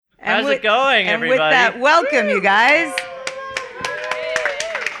How's it going, everybody? And with that, welcome, you guys.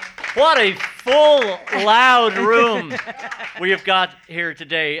 What a full, loud room we have got here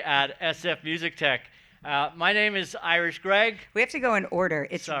today at SF Music Tech. My name is Irish Greg. We have to go in order.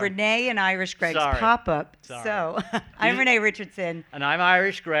 It's Renee and Irish Greg's pop-up. So I'm Renee Richardson. And I'm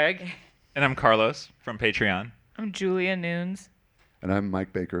Irish Greg. And I'm Carlos from Patreon. I'm Julia Nunes. And I'm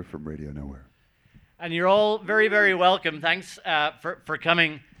Mike Baker from Radio Nowhere. And you're all very, very welcome. Thanks for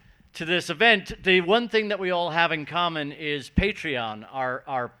coming to this event. The one thing that we all have in common is Patreon.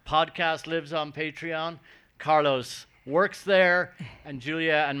 Our podcast lives on Patreon. Carlos works there, and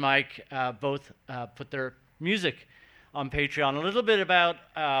Julia and Mike both put their music on Patreon. A little bit about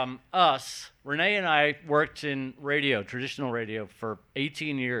us. Renee and I worked in radio, traditional radio, for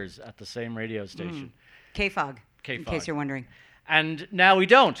 18 years at the same radio station. KFOG, in case you're wondering. And now we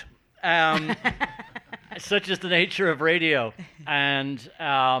don't. Such is the nature of radio. And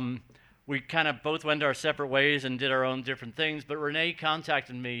we kind of both went our separate ways and did our own different things. But Renee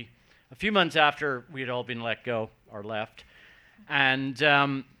contacted me a few months after we had all been let go or left. And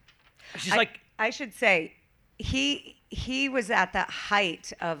she's like... I should say, he was at the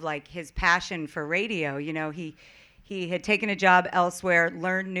height of like his passion for radio. You know, he had taken a job elsewhere,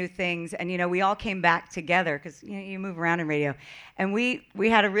 learned new things, and we all came back together because you move around in radio, and we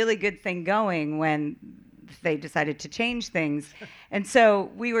had a really good thing going when they decided to change things. And so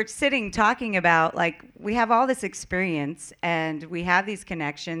we were sitting talking about, like, we have all this experience and we have these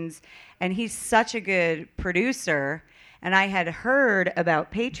connections, and he's such a good producer. And I had heard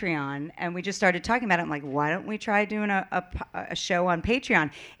about Patreon, and we just started talking about it. I'm like, why don't we try doing a show on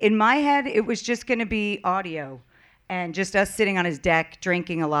Patreon? In my head, it was just going to be audio and just us sitting on his deck,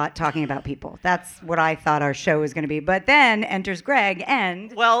 drinking a lot, talking about people. That's what I thought our show was going to be. But then enters Greg,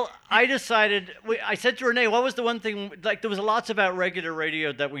 and... Well, I decided... I said to Renee, what was the one thing... Like, there was lots about regular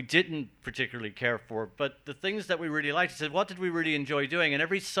radio that we didn't particularly care for, but the things that we really liked, I said, what did we really enjoy doing? And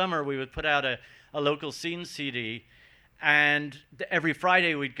every summer, we would put out a local scene CD, and every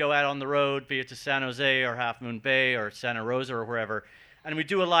Friday, we'd go out on the road, be it to San Jose or Half Moon Bay or Santa Rosa or wherever, and we'd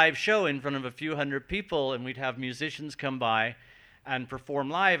do a live show in front of a few hundred people, and we'd have musicians come by and perform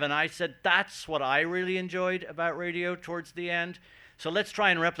live. And I said, that's what I really enjoyed about radio towards the end. So let's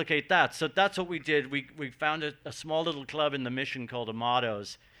try and replicate that. So that's what we did. We found a small little club in the Mission called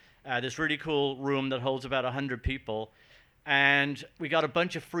Amados, this really cool room that holds about 100 people. And we got a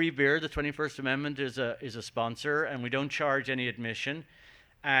bunch of free beer. The 21st Amendment is a sponsor, and we don't charge any admission.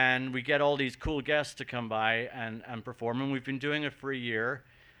 And we get all these cool guests to come by and perform, and we've been doing it for a year.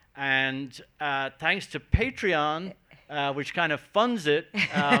 And thanks to Patreon, which kind of funds it.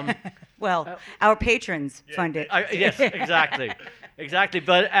 Our patrons fund it. Yes, exactly. Exactly.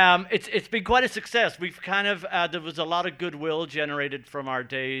 But it's been quite a success. We've kind of, there was a lot of goodwill generated from our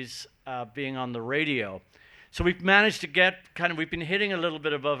days being on the radio. So we've managed to get we've been hitting a little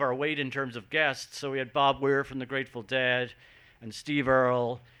bit above our weight in terms of guests. So we had Bob Weir from the Grateful Dead, and Steve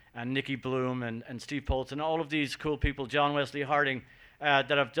Earle, and Nicky Bloom, and Steve Poltz, and all of these cool people, John Wesley Harding,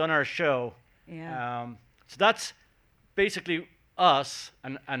 that have done our show. Yeah. So that's basically us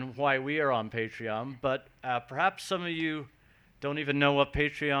and why we are on Patreon. But perhaps some of you don't even know what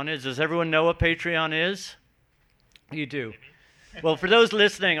Patreon is. Does everyone know what Patreon is? You do. Well, for those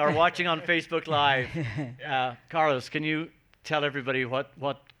listening or watching on Facebook Live, Carlos, can you tell everybody what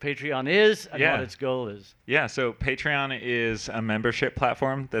Patreon is and what its goal is? Yeah, so Patreon is a membership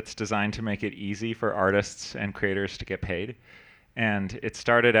platform that's designed to make it easy for artists and creators to get paid. And it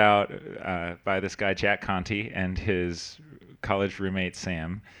started out by this guy, Jack Conti, and his college roommate,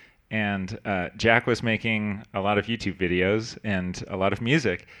 Sam. And Jack was making a lot of YouTube videos and a lot of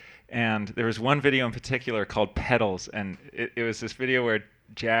music. And there was one video in particular called Pedals, and it was this video where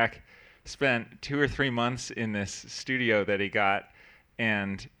Jack spent 2 or 3 months in this studio that he got,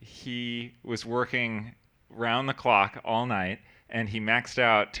 and he was working round the clock all night, and he maxed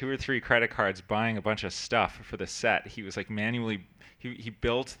out 2 or 3 credit cards buying a bunch of stuff for the set. He was like manually, he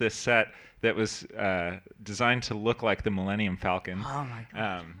built this set that was designed to look like the Millennium Falcon. Oh my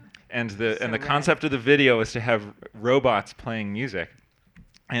God. And the concept of the video was to have robots playing music.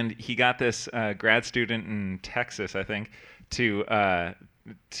 And he got this grad student in Texas, I think, to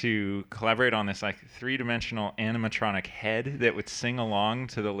collaborate on this like 3-dimensional animatronic head that would sing along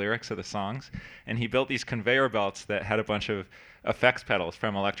to the lyrics of the songs. And he built these conveyor belts that had a bunch of effects pedals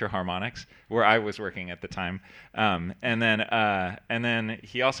from Electro-Harmonix, where I was working at the time. And then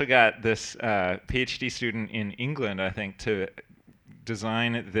he also got this PhD student in England, I think, to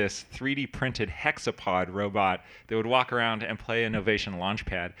design this 3D printed hexapod robot that would walk around and play a Novation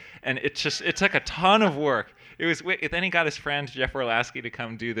Launchpad. And it took a ton of work Then he got his friend Jeff Orlasky to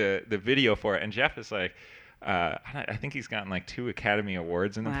come do the video for it, and Jeff is like, I think he's gotten like 2 Academy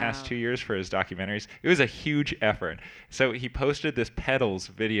Awards in the past 2 years for his documentaries. It was a huge effort. So he posted this pedals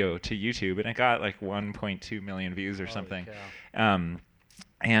video to YouTube, and it got like 1.2 million views or something. And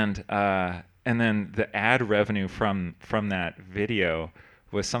then the ad revenue from that video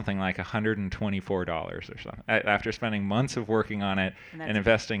was something like $124 or something. After spending months of working on it and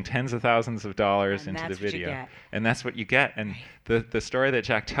investing tens of thousands of dollars into the video, and that's what you get. And the story that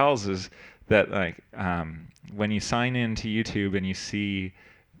Jack tells is that like when you sign in to YouTube and you see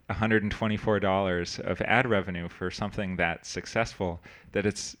 $124 of ad revenue for something that's successful, that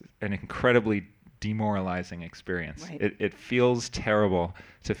it's an incredibly demoralizing experience. Right. It feels terrible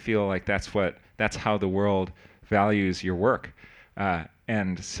to feel like that's how the world values your work.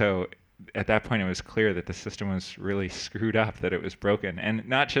 And so at that point, it was clear that the system was really screwed up, that it was broken, and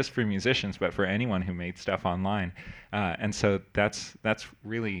not just for musicians, but for anyone who made stuff online. And so that's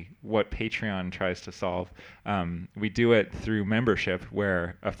really what Patreon tries to solve. We do it through membership,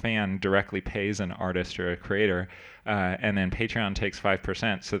 where a fan directly pays an artist or a creator, and then Patreon takes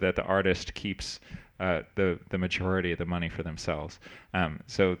 5% so that the artist keeps the majority of the money for themselves.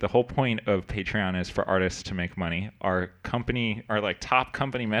 So the whole point of Patreon is for artists to make money. Our like top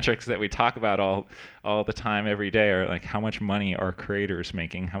company metrics that we talk about all the time, every day, are like how much money are creators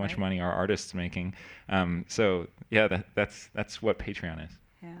making, how much money are artists making. So yeah, that's what Patreon is.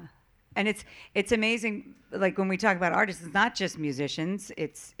 Yeah. And it's amazing, like when we talk about artists, it's not just musicians,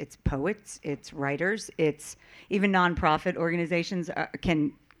 it's poets, it's writers, it's even nonprofit organizations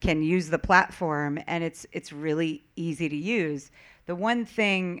can use the platform, and it's really easy to use. The one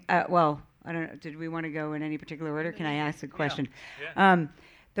thing, well, I don't know, did we want to go in any particular order? Can I ask a question? Yeah.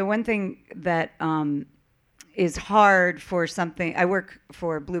 The one thing that is hard for something, I work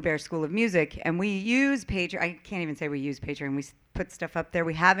for Blue Bear School of Music, and we use Patreon. I can't even say we use Patreon. We put stuff up there.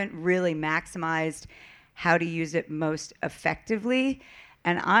 We haven't really maximized how to use it most effectively.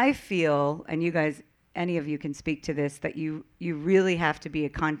 And I feel, and you guys, any of you can speak to this, that you really have to be a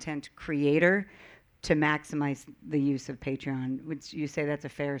content creator to maximize the use of Patreon. Would you say that's a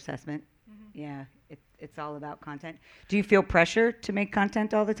fair assessment? Mm-hmm. Yeah, it's all about content. Do you feel pressure to make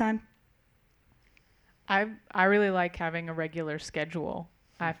content all the time? I really like having a regular schedule.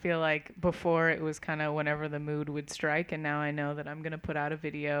 I feel like before it was kind of whenever the mood would strike, and now I know that I'm going to put out a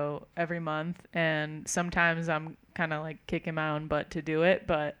video every month, and sometimes I'm kind of like kicking my own butt to do it,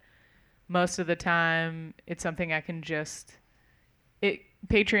 but most of the time it's something I can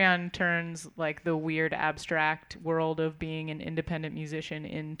Patreon turns like the weird abstract world of being an independent musician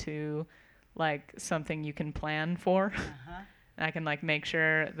into like something you can plan for. Uh-huh. And I can like make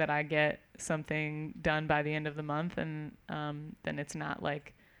sure that I get something done by the end of the month, and then it's not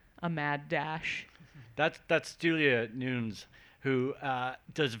like a mad dash. That's Julia Nunes, who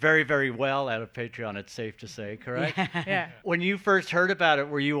does very, very well out of Patreon, it's safe to say, correct? Yeah. When you first heard about it,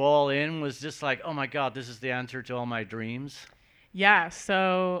 were you all in? Was just like, oh my God, this is the answer to all my dreams? Yeah,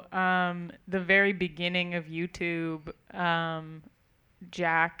 so the very beginning of YouTube,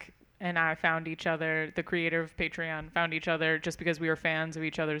 Jack and I found each other, the creator of Patreon, found each other just because we were fans of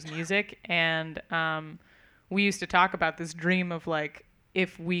each other's music. And we used to talk about this dream of like,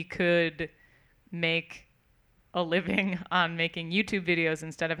 if we could make a living on making YouTube videos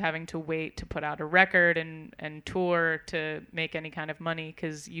instead of having to wait to put out a record and tour to make any kind of money,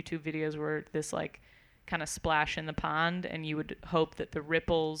 because YouTube videos were this like kind of splash in the pond, and you would hope that the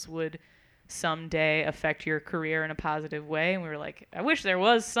ripples would someday affect your career in a positive way. And we were like, I wish there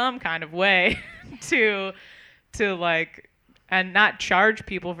was some kind of way to like, and not charge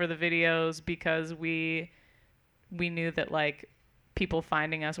people for the videos, because we knew that like people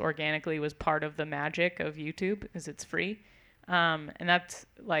finding us organically was part of the magic of YouTube, because it's free. And that's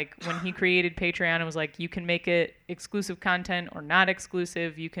like when he created Patreon, it was like, you can make it exclusive content or not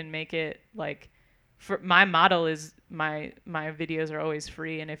exclusive. You can make it like, for my model is my videos are always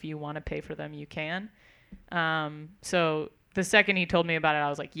free, and if you want to pay for them, you can. So the second he told me about it, I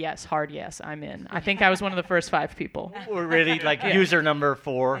was like, yes, hard yes, I'm in. I think I was one of the first 5 people. Or really like user number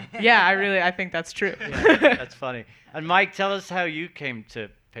 4. Yeah, I think that's true. Yeah, that's funny. And Mike, tell us how you came to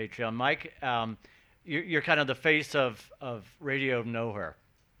Patreon. Mike, you're kind of the face of Radio Nowhere,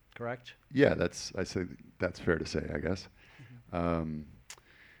 correct? Yeah, that's fair to say, I guess. Mm-hmm.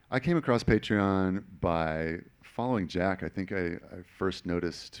 I came across Patreon by following Jack. I think I first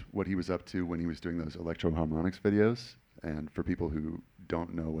noticed what he was up to when he was doing those electro harmonics videos. And for people who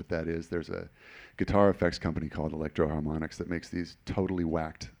don't know what that is, there's a guitar effects company called Electro Harmonics that makes these totally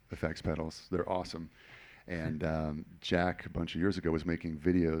whacked effects pedals. They're awesome. And Jack, a bunch of years ago, was making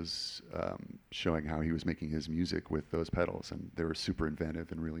videos showing how he was making his music with those pedals, and they were super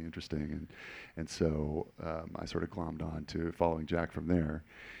inventive and really interesting. And so I sort of glommed on to following Jack from there.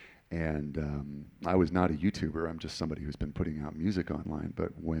 And I was not a YouTuber. I'm just somebody who's been putting out music online.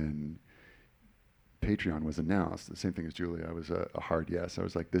 But when Patreon was announced, the same thing as Julia, I was a hard yes. I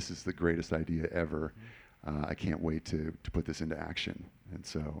was like, this is the greatest idea ever. I can't wait to put this into action. And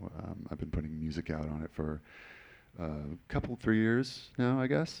so I've been putting music out on it for a couple, 3 years now, I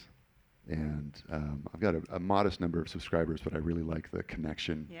guess. And I've got a modest number of subscribers, but I really like the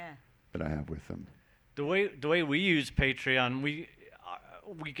connection that I have with them. The way we use Patreon, we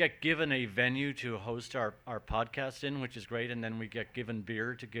get given a venue to host our podcast in, which is great, and then we get given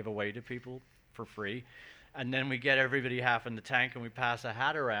beer to give away to people for free. And then we get everybody half in the tank, and we pass a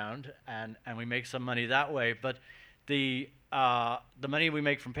hat around, and we make some money that way. But the money we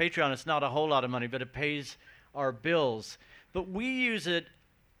make from Patreon, it's not a whole lot of money, but it pays our bills. But we use it,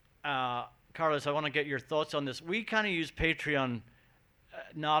 Carlos, I want to get your thoughts on this. We kind of use Patreon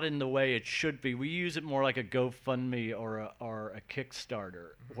not in the way it should be. We use it more like a GoFundMe or a Kickstarter,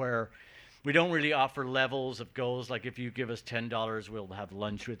 where we don't really offer levels of goals. Like if you give us $10, we'll have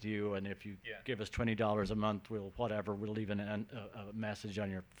lunch with you, and if you give us $20 a month, we'll leave a message on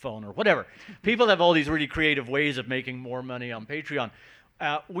your phone or whatever. People have all these really creative ways of making more money on Patreon.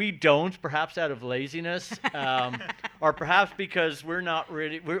 We don't, perhaps out of laziness, or perhaps because we're not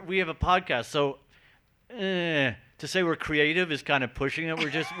really. We have a podcast, so to say we're creative is kind of pushing it.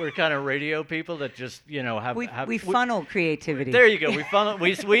 We're kind of radio people that just we funnel creativity. There you go. We funnel.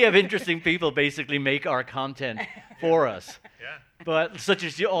 We have interesting people basically make our content for us. Yeah. But such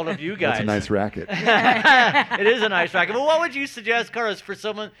as all of you guys. That's a nice racket. It is a nice racket. But what would you suggest, Carlos, for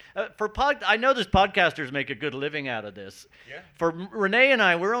someone I know there's podcasters make a good living out of this. Yeah. For Renee and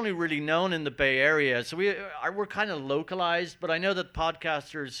I, we're only really known in the Bay Area, so we're kind of localized. But I know that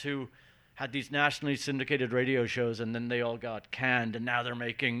podcasters who had these nationally syndicated radio shows, and then they all got canned, and now they're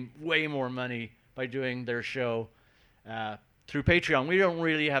making way more money by doing their show through Patreon. We don't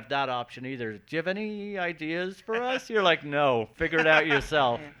really have that option either. Do you have any ideas for us? You're like, no, figure it out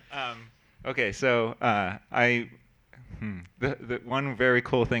yourself. Okay, so the one very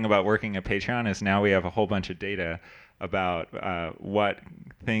cool thing about working at Patreon is now we have a whole bunch of data about what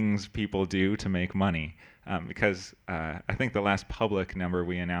things people do to make money. Because I think the last public number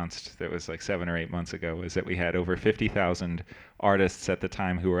we announced that was like 7 or 8 months ago was that we had over 50,000 artists at the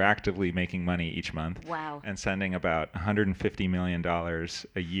time who were actively making money each month. Wow. And sending about $150 million a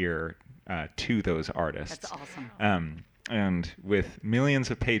year to those artists. That's awesome. And with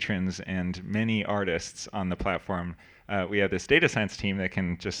millions of patrons and many artists on the platform, we have this data science team that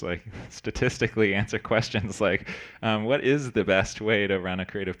can just like statistically answer questions like, what is the best way to run a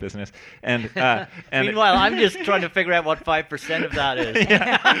creative business? And meanwhile, I'm just trying to figure out what 5% of that is.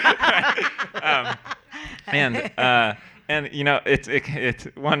 And it's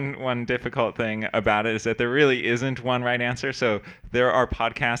one difficult thing about it is that there really isn't one right answer. So there are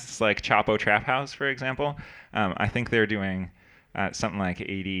podcasts like Chapo Trap House, for example. I think they're doing something like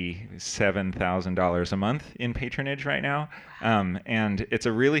 $87,000 a month in patronage right now. And it's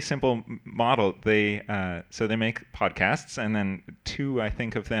a really simple model. They make podcasts, and then two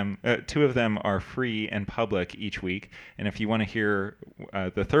of them are free and public each week. And if you want to hear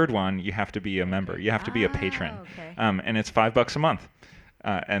the third one, you have to be a member. You have to be a patron. Okay. And it's $5 a month.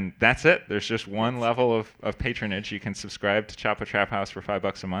 And that's it. There's just one level of patronage. You can subscribe to Chapo Trap House for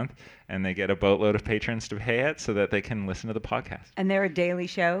 $5 a month, and they get a boatload of patrons to pay it so that they can listen to the podcast. And they're a daily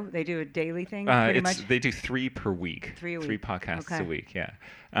show? They do a daily thing pretty much? They do 3 per week. 3 a week. 3 podcasts Okay. a week, yeah.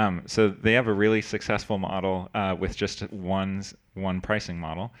 So they have a really successful model with just one pricing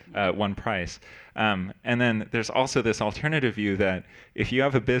model, one price. And then there's also this alternative view that if you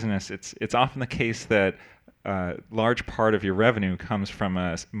have a business, it's often the case that large part of your revenue comes from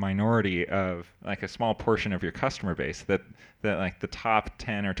a minority of like a small portion of your customer base that like the top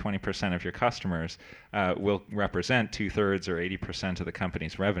 10 or 20% of your customers will represent 2/3 or 80% of the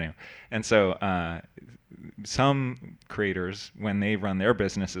company's revenue. And so some creators, when they run their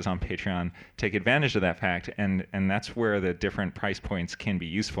businesses on Patreon, take advantage of that fact, and that's where the different price points can be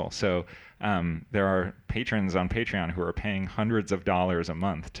useful. So there are patrons on Patreon who are paying hundreds of dollars a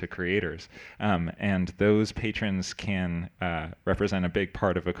month to creators, and those patrons can represent a big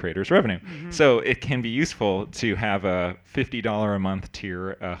part of a creator's revenue. Mm-hmm. So it can be useful to have a $50 a month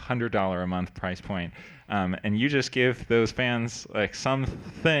tier, a $100 a month price point, And you just give those fans like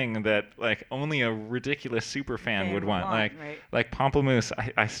something that like only a ridiculous super fan would want. Like Pamplemousse.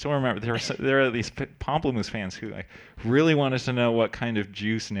 I still remember there are these Pamplemousse fans who like really wanted to know what kind of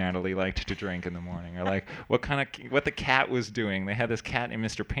juice Natalie liked to drink in the morning, or like what the cat was doing. They had this cat named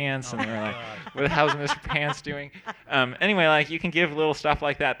Mr. Pants, and they were like, how's Mr. Pants doing? Anyway, like you can give little stuff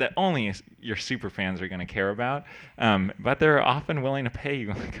like that only your super fans are going to care about, but they're often willing to pay you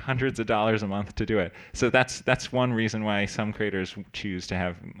like hundreds of dollars a month to do it. So that's one reason why some creators choose to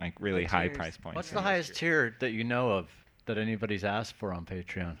have like really high price points. What's the highest tier that you know of that anybody's asked for on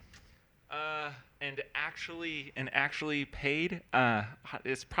Patreon? And actually paid,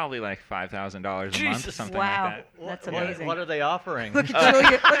 it's probably like $5,000 a month, something like that. That's amazing. What are they offering? Look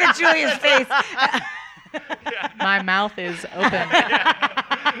at Julia's face. My mouth is open.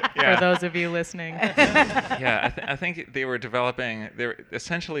 For those of you listening. I think they're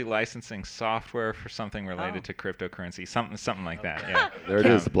essentially licensing software for something related to cryptocurrency, something like that. Yeah. There it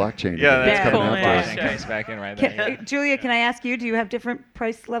is, the blockchain. Yeah, that's coming cool. out Blockchain comes back in right there. Julia, can I ask you, do you have different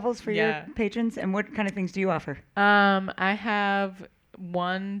price levels for your patrons, and what kind of things do you offer? I have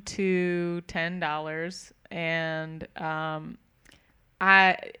 $1 to $10, and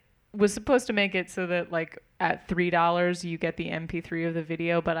I was supposed to make it so that like at $3 you get the MP3 of the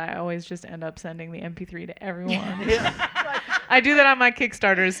video, but I always just end up sending the MP3 to everyone. I do that on my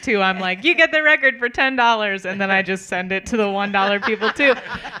Kickstarters too. I'm like, you get the record for $10, and then I just send it to the $1 people too.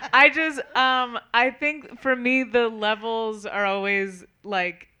 I think for me the levels are always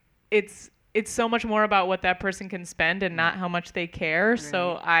like it's so much more about what that person can spend and not how much they care. Right.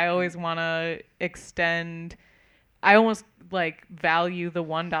 So I always want to extend. I almost like value the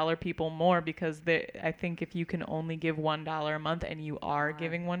 $1 people more, because I think if you can only give $1 a month and you are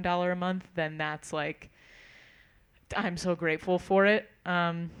giving $1 a month, then that's like, I'm so grateful for it.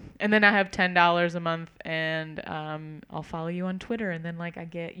 And then I have $10 a month, and I'll follow you on Twitter, and then like I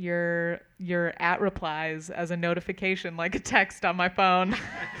get your at replies as a notification, like a text on my phone.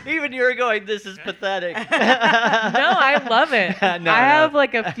 Even you're going, this is pathetic. No, I love it. I have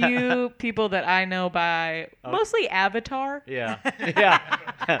like a few people that I know by mostly Avatar. Yeah.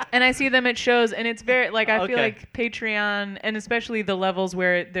 And I see them at shows, and it's very like I feel like Patreon, and especially the levels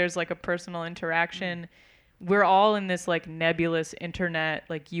where there's like a personal interaction. We're all in this like nebulous internet,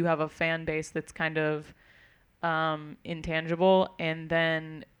 like you have a fan base that's kind of intangible, and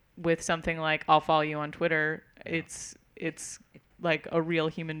then with something like I'll follow you on Twitter, it's like a real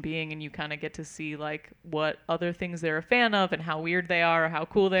human being, and you kind of get to see like what other things they're a fan of and how weird they are or how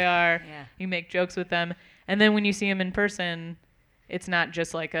cool they are. Yeah. You make jokes with them, and then when you see them in person, it's not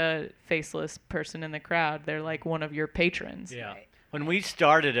just like a faceless person in the crowd. They're like one of your patrons. Yeah. When we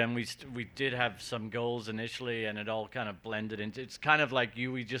started, and we did have some goals initially, and it all kind of blended into. It's kind of like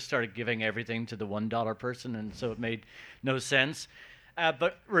we just started giving everything to the $1 person, and so it made no sense.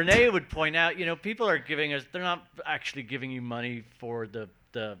 But Renee would point out, people are giving us. They're not actually giving you money for the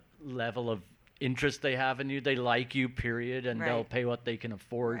level of interest they have in you. They like you, period, and they'll pay what they can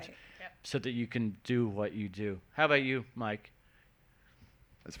afford, so that you can do what you do. How about you, Mike?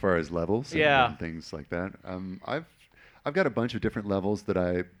 As far as levels and things like that, I've got a bunch of different levels that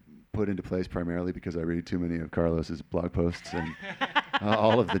I put into place primarily because I read too many of Carlos's blog posts and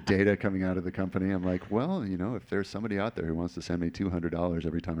all of the data coming out of the company. I'm like, well, if there's somebody out there who wants to send me $200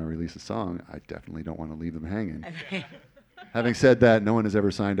 every time I release a song, I definitely don't want to leave them hanging. Having said that, no one has ever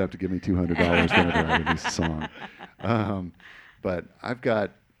signed up to give me $200 whenever I release a song. But I've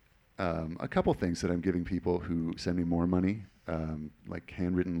got a couple things that I'm giving people who send me more money, like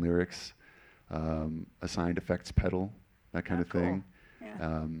handwritten lyrics, a signed effects pedal, that kind of thing.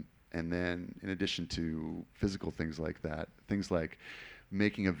 Yeah. And then in addition to physical things like that, things like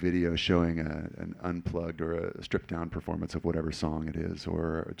making a video showing an unplugged or a stripped down performance of whatever song it is,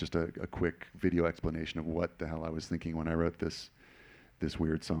 or just a quick video explanation of what the hell I was thinking when I wrote this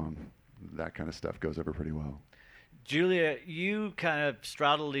weird song. That kind of stuff goes over pretty well. Julia, you kind of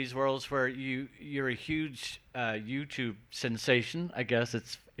straddle these worlds where you're a huge YouTube sensation. I guess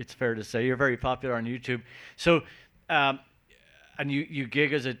it's fair to say you're very popular on YouTube. So, and you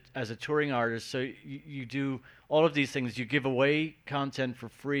gig as a touring artist. So you do all of these things. You give away content for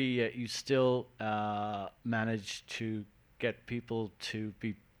free, yet you still manage to get people to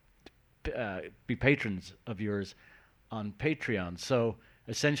be patrons of yours on Patreon. So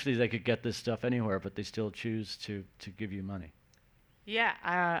essentially, they could get this stuff anywhere, but they still choose to give you money. Yeah,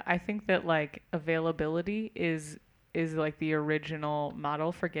 I think that like availability is like the original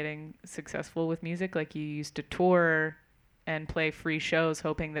model for getting successful with music. Like you used to tour and play free shows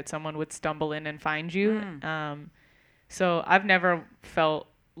hoping that someone would stumble in and find you. So I've never felt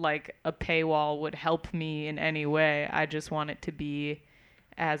like a paywall would help me in any way. I just want it to be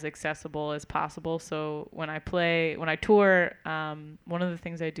as accessible as possible. So when I tour, one of the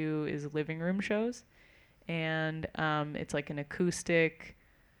things I do is living room shows, and it's like an acoustic,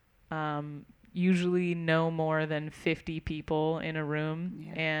 usually no more than 50 people in a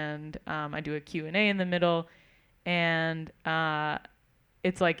room, and I do a Q&A in the middle, and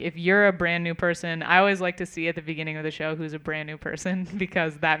it's like if you're a brand new person, I always like to see at the beginning of the show who's a brand new person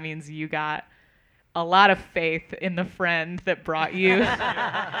because that means you got a lot of faith in the friend that brought you.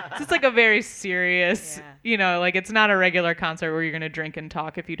 So it's like a very serious, like it's not a regular concert where you're going to drink and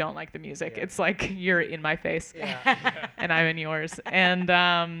talk if you don't like the music. It's like you're in my face and I'm in yours. And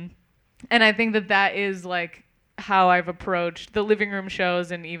I think that is like how I've approached the living room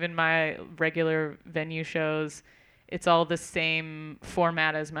shows and even my regular venue shows. It's all the same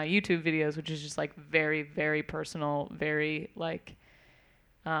format as my YouTube videos, which is just like very, very personal, very like,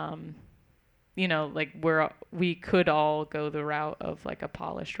 like we could all go the route of like a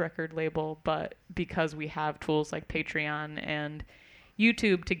polished record label, but because we have tools like Patreon and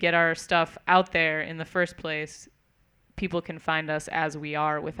YouTube to get our stuff out there in the first place, people can find us as we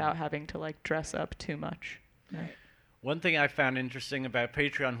are without having to like dress up too much. Right. One thing I found interesting about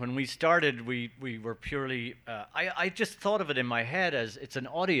Patreon, when we started, we were purely, I just thought of it in my head as it's an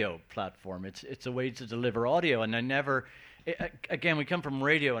audio platform. It's a way to deliver audio, and I never, again, we come from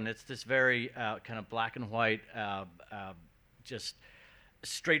radio, and it's this very kind of black and white, just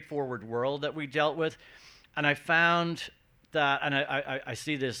straightforward world that we dealt with. And I found that, and I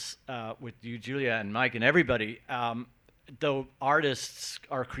see this with you, Julia, and Mike, and everybody, though artists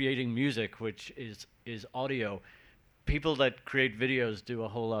are creating music, which is audio, people that create videos do a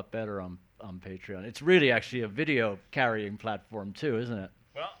whole lot better on Patreon. It's really actually a video carrying platform too, isn't it?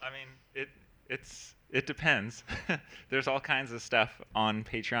 Well, I mean, it depends. There's all kinds of stuff on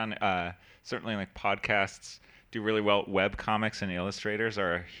Patreon. Certainly, like podcasts do really well. Web comics and illustrators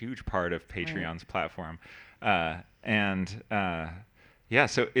are a huge part of Patreon's platform, so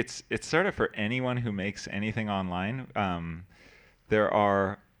it's sort of for anyone who makes anything online. There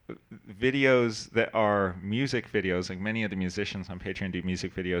are videos that are music videos, like many of the musicians on Patreon do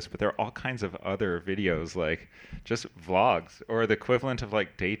music videos, but there are all kinds of other videos, like just vlogs or the equivalent of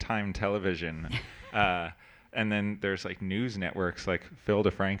like daytime television. And then there's like news networks, like Phil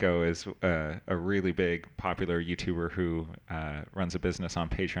DeFranco is a really big popular YouTuber who runs a business on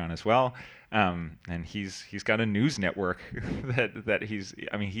Patreon as well. And he's got a news network that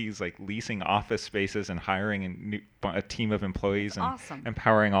he's like leasing office spaces and hiring a team of employees and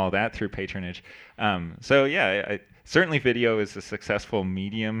empowering all that through patronage. Certainly video is a successful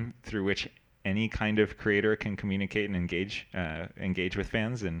medium through which any kind of creator can communicate and engage with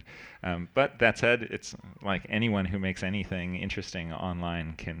fans. And but that said, it's like anyone who makes anything interesting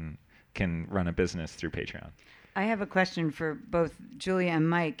online can run a business through Patreon. I have a question for both Julia and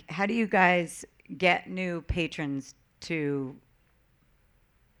Mike. How do you guys get new patrons to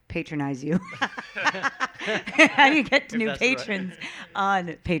patronize you? How do you get new patrons on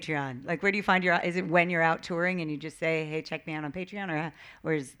Patreon? Like, where do you find is it when you're out touring and you just say, hey, check me out on Patreon,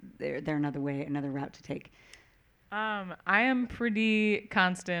 or is there another route to take? I am pretty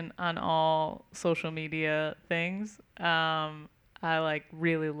constant on all social media things. I like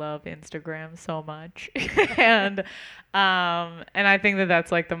really love Instagram so much. and I think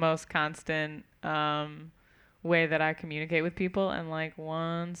that's like the most constant way that I communicate with people. And like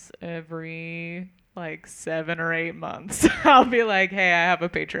once every like 7 or 8 months, I'll be like, hey, I have a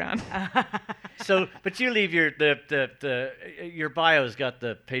Patreon. So, but you leave your bio's got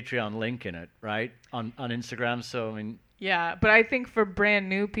the Patreon link in it, right? On Instagram. So I mean. Yeah, but I think for brand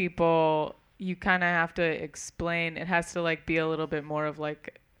new people, you kind of have to explain. It has to like be a little bit more of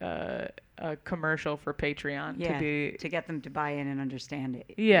like a commercial for Patreon to get them to buy in and understand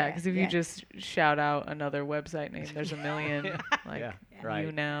it. Yeah, because if you just shout out another website name, there's a million.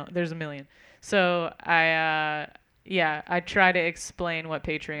 There's a million. So I try to explain what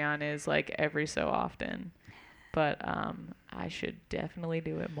Patreon is like every so often, but I should definitely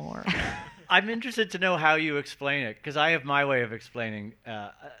do it more. I'm interested to know how you explain it, because I have my way of explaining.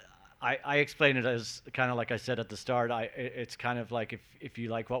 I explain it as kind of like I said at the start. It's kind of like if you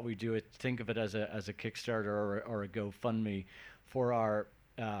like what we do, think of it as a Kickstarter or a GoFundMe for our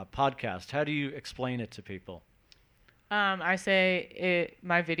podcast. How do you explain it to people? I say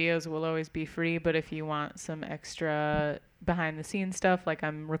my videos will always be free, but if you want some extra behind the scenes stuff, like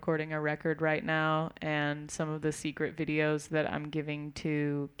I'm recording a record right now, and some of the secret videos that I'm giving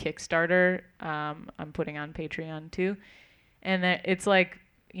to Kickstarter, I'm putting on Patreon too. And it's like,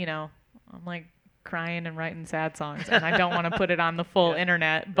 I'm like crying and writing sad songs, and I don't want to put it on the full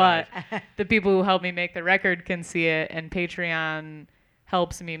internet, but the people who help me make the record can see it, and Patreon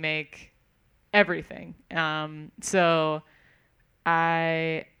helps me make everything. So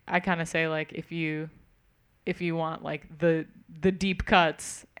I kind of say, like, if you want like the deep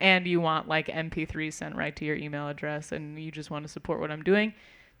cuts and you want like MP3 sent right to your email address and you just want to support what I'm doing,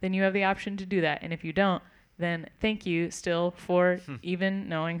 then you have the option to do that. And if you don't, then thank you still for even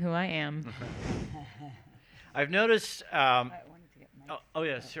knowing who I am. I've noticed. Oh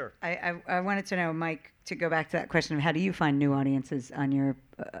yeah, sure. I wanted to know, Mike, to go back to that question of how do you find new audiences on your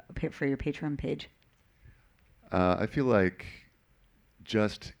for your Patreon page? I feel like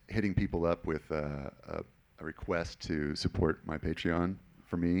just hitting people up with a request to support my Patreon,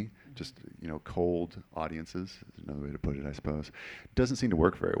 for me, just cold audiences is another way to put it, I suppose, doesn't seem to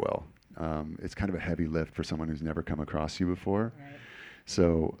work very well. It's kind of a heavy lift for someone who's never come across you before. Right.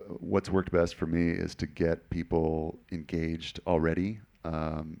 So what's worked best for me is to get people engaged already,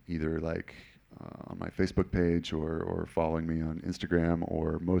 either like on my Facebook page or following me on Instagram,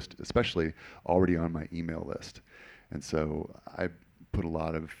 or most especially already on my email list. And so I put a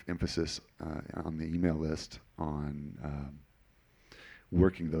lot of emphasis on the email list on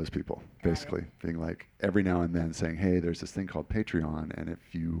working those people, basically. Being like every now and then saying, hey, there's this thing called Patreon, and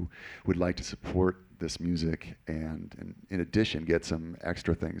if you would like to support this music and in addition get some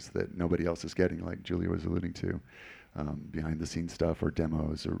extra things that nobody else is getting, like Julia was alluding to, behind the scenes stuff or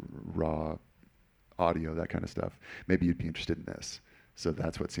demos or raw audio, that kind of stuff, maybe you'd be interested in this. So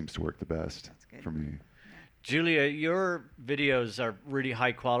that's what seems to work the best for me. Julia, your videos are really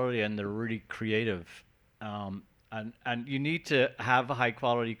high quality and they're really creative. And you need to have high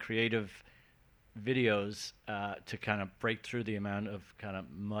quality creative videos to kind of break through the amount of kind of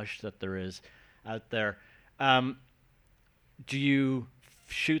mush that there is out there. Do you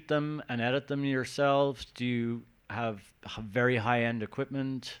shoot them and edit them yourselves? Do you have very high-end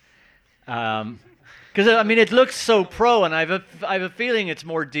equipment? Because I mean, it looks so pro, and I have a feeling it's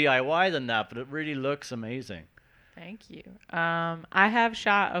more DIY than that, but it really looks amazing. Thank you. I have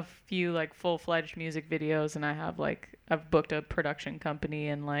shot a few like full-fledged music videos, and I've booked a production company,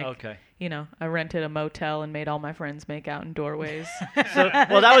 and I rented a motel and made all my friends make out in doorways. So,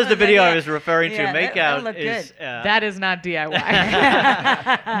 well, that was the video I was referring to. Yeah, Make that out looked is good. That is not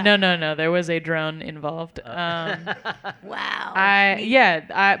DIY. No. There was a drone involved. Wow.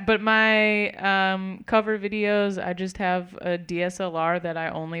 But my cover videos, I just have a DSLR that I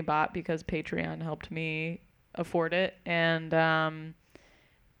only bought because Patreon helped me afford it, and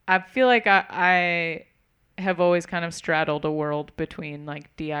I feel like I have always kind of straddled a world between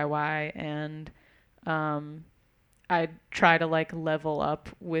like DIY and I try to like level up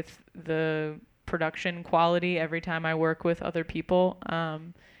with the production quality every time I work with other people,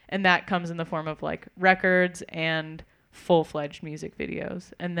 and that comes in the form of like records and full-fledged music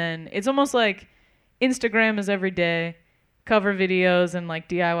videos. And then it's almost like Instagram is every day, cover videos and like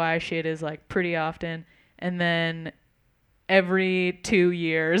DIY shit is like pretty often, and then every 2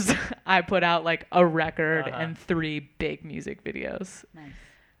 years I put out like a record and 3 big music videos. Nice.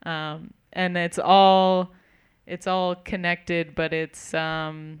 And it's all connected, but it's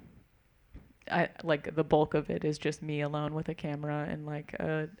like the bulk of it is just me alone with a camera and like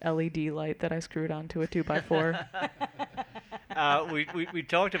a LED light that I screwed onto a 2x4. We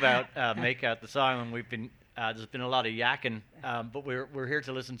talked about Make Out the song, and we've been there's been a lot of yakking, but we're here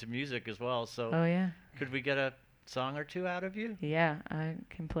to listen to music as well. So Oh yeah. Could we get a song or two out of you? Yeah, I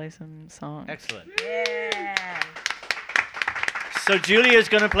can play some songs. Excellent. Yeah. So Julia's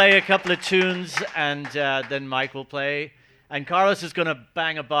going to play a couple of tunes, and then Mike will play, and Carlos is going to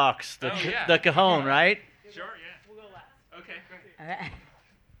bang a box, the cajon, right? Sure, yeah. We'll go last. Okay, great. All right.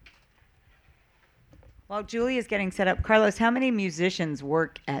 While Julia's getting set up, Carlos, how many musicians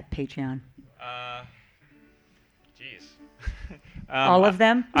work at Patreon? Geez. All of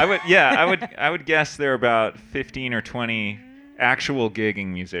them? I would guess there are about 15 or 20 actual gigging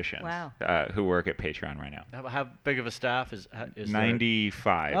musicians who work at Patreon right now. How big of a staff is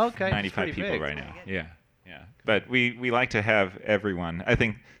 95. There? Okay, 95 people big. right now. Yeah. But we like to have everyone. I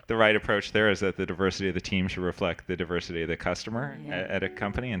think the right approach there is that the diversity of the team should reflect the diversity of the customer at a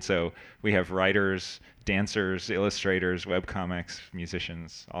company. And so we have writers, dancers, illustrators, webcomics,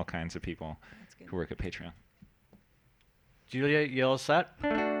 musicians, all kinds of people who work at Patreon. Julia, you all set?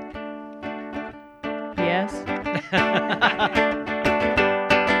 Yes.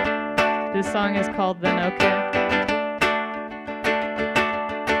 This song is called Then Okay.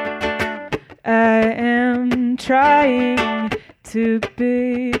 I am trying to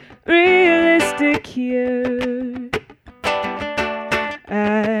be realistic here. I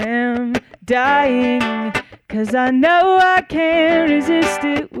am dying, 'cause I know I can't resist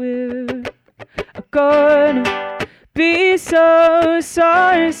it. We're gonna be so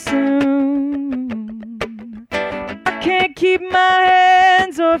sorry soon. I can't keep my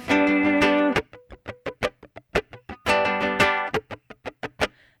hands off you.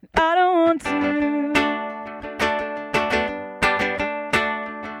 I don't want to.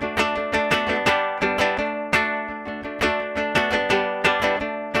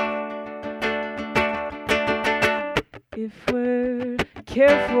 If we're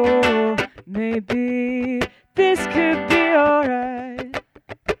careful, maybe this could be alright.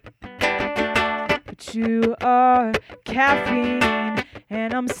 But you are caffeine,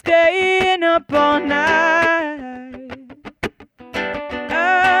 and I'm staying up all night.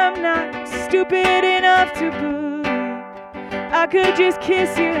 I'm not stupid enough to believe I could just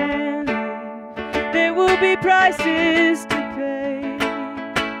kiss you and leave. There will be prices to pay.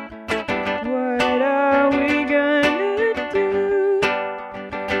 What are we gonna do?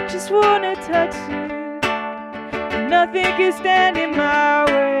 Just wanna touch you. Nothing can stand in my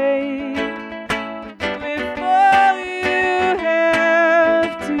way. If all you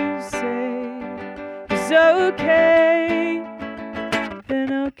have to say is okay,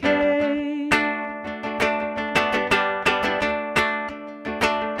 then okay.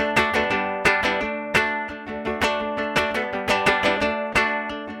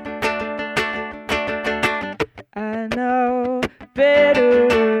 I know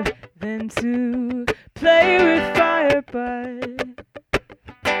better than to play with fire, but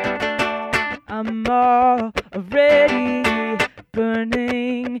I'm already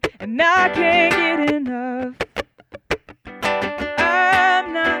burning and I can't get enough.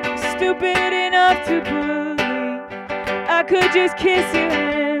 I'm not stupid enough to believe I could just kiss you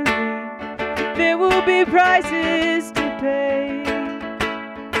and leave. There will be prices to pay.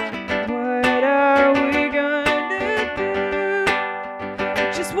 What are we gonna do?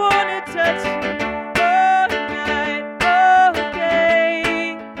 Just wanna touch you all night, all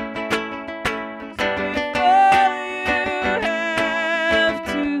day. So if all you have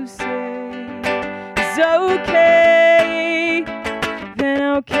to say is okay, then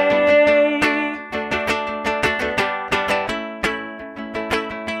okay.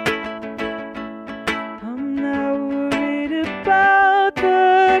 I'm not worried about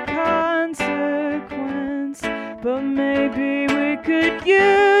the consequence, but maybe we could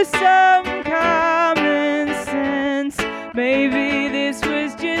use some common sense. Maybe this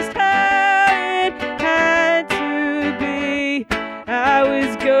was just how it had to be. I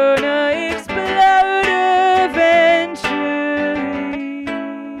was gonna explode eventually.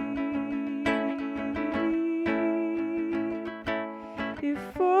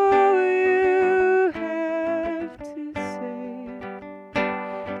 If all you have to say,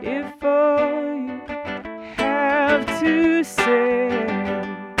 if all you have to say,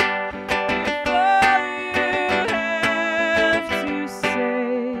 if all you have to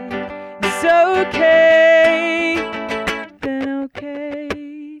say is okay, then okay.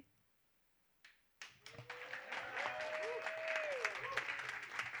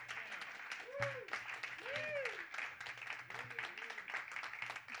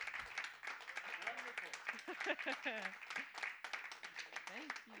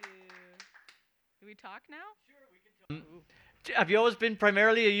 Thank you. Do we talk now? Have you always been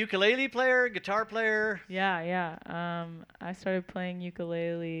primarily a ukulele player, guitar player? Yeah. I started playing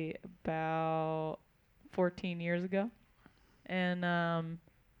ukulele about 14 years ago, and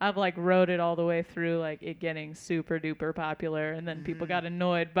I've like rode it all the way through, like it getting super duper popular, and then people got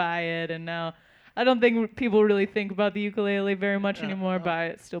annoyed by it, and now I don't think people really think about the ukulele very much anymore, but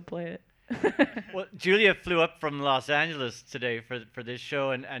I still play it. Well, Julia flew up from Los Angeles today for this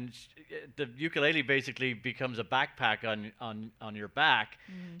show, and the ukulele basically becomes a backpack on your back,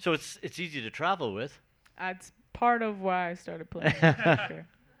 so it's easy to travel with. That's part of why I started playing. For sure.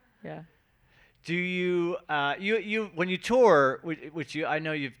 Yeah. Do you you when you tour, which I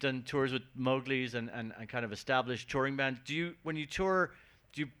know you've done tours with Mowgli's and kind of established touring bands. When you tour,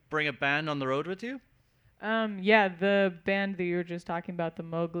 do you bring a band on the road with you? Yeah, the band that you were just talking about, the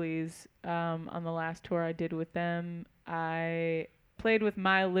Mowgli's, on the last tour I did with them, I played with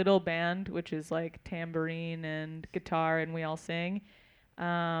my little band, which is like tambourine and guitar, and we all sing.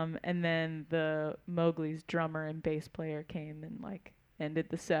 And then the Mowgli's drummer and bass player came and like ended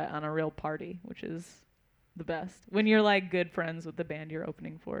the set on a real party, which is the best. When you're like good friends with the band you're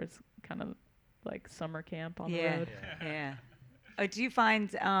opening for, it's kind of like summer camp on the road. Yeah. Do you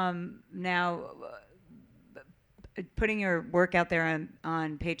find now putting your work out there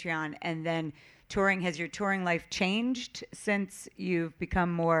on Patreon and then touring, has your touring life changed since you've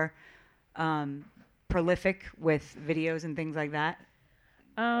become more prolific with videos and things like that?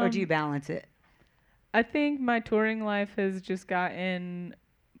 Or do you balance it? I think my touring life has just gotten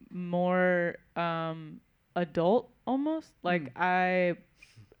more adult almost. Like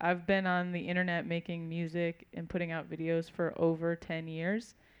I've been on the internet making music and putting out videos for over 10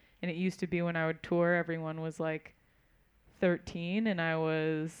 years. And it used to be when I would tour, everyone was like 13 and I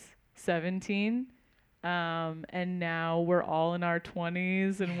was 17. And now we're all in our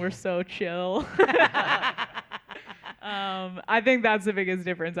 20s and we're so chill. I think that's the biggest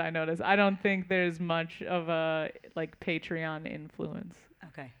difference I notice. I don't think there's much of a like Patreon influence.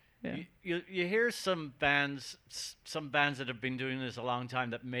 Okay. Yeah. You hear some bands that have been doing this a long time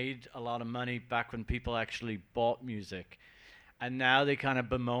that made a lot of money back when people actually bought music, and now they kind of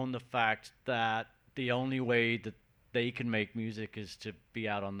bemoan the fact that the only way that they can make music is to be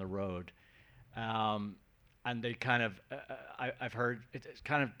out on the road, and they kind of I've heard it's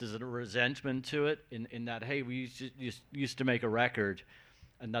kind of there's a resentment to it in that, hey, we used to make a record,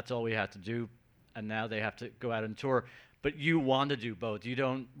 and that's all we had to do, and now they have to go out and tour. But you want to do both. You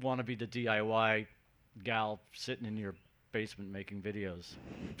don't want to be the DIY gal sitting in your basement making videos.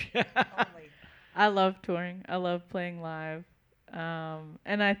 I love touring. I love playing live.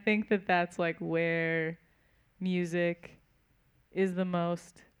 And I think that that's like where music is the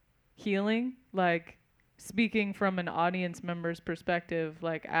most healing. Like speaking from an audience member's perspective,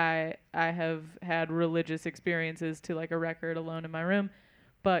 like I have had religious experiences to like a record alone in my room.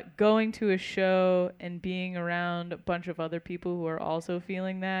 But going to a show and being around a bunch of other people who are also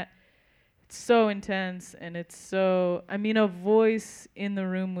feeling that, it's so intense and it's so, I mean, a voice in the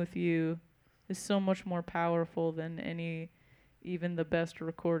room with you is so much more powerful than even the best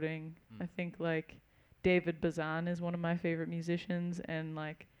recording. I think like David Bazan is one of my favorite musicians, and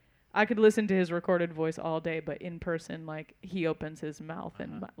like I could listen to his recorded voice all day, but in person, like he opens his mouth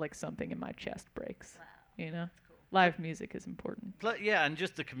and like something in my chest breaks, you know? Live music is important. Yeah, and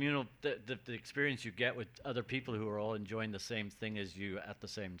just the communal, the experience you get with other people who are all enjoying the same thing as you at the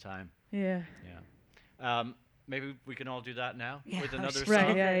same time. Yeah. Yeah. Maybe we can all do that now with another right,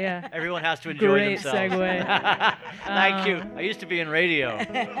 song. Yeah. Everyone has to enjoy Great themselves. Segue. Thank you. I used to be in radio.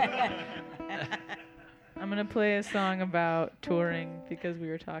 I'm gonna play a song about touring because we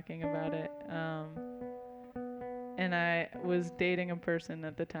were talking about it. And I was dating a person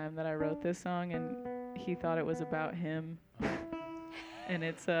at the time that I wrote this song, and he thought it was about him. And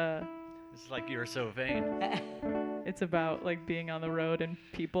it's like You're So Vain. It's about like being on the road and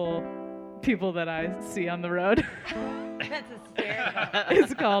people that I see on the road. That's hysterical.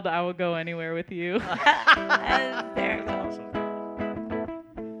 It's called I Will Go Anywhere With You. That's hysterical.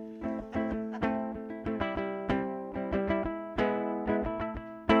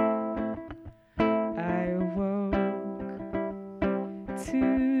 I woke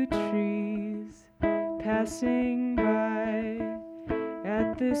to trees passing by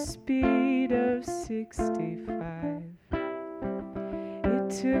at the speed of 65. It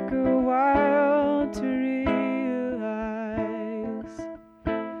took a while to realize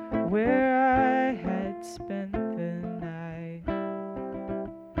where I had spent the night.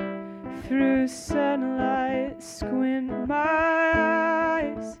 Through sunlight, squint my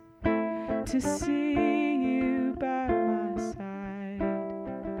eyes to see you by my side.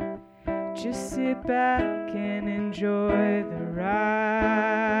 Just sit back and enjoy the ride.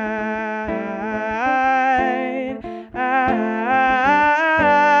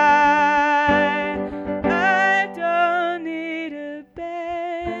 I don't need a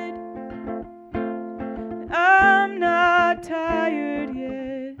bed. I'm not tired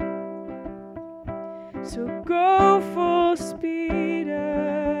yet. So go full speed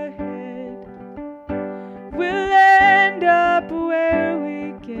ahead. We'll end up where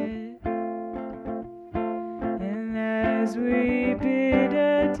we get. And as we bid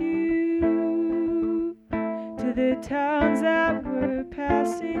adieu to the towns that we're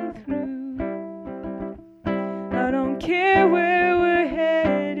passing through, I don't care where we're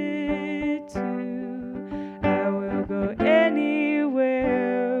headed to. I will go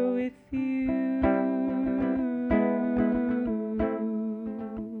anywhere with you.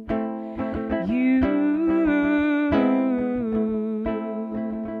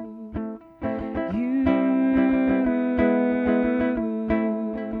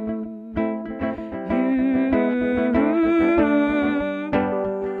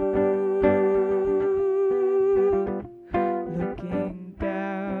 Looking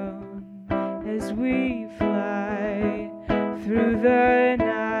down as we fly through the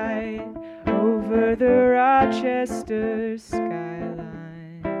night over the Rochester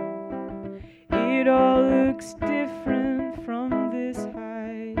skyline. It all looks different from this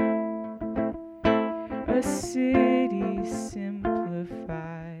height. a city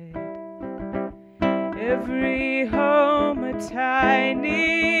simplified. Every home a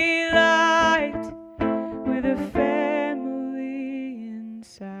tiny light with a family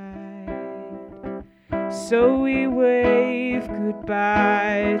inside. So we wave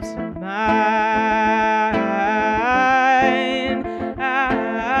goodbye to mine.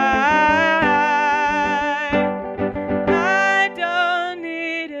 I don't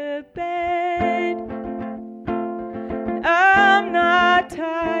need a bed. I'm not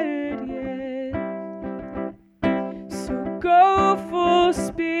tired yet. So go full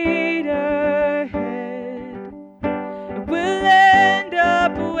speed ahead. And we'll end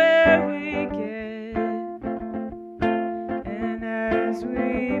up where we get. And as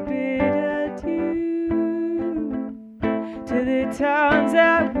we bid adieu to the towns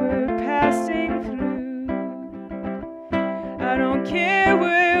that we're passing through, I don't care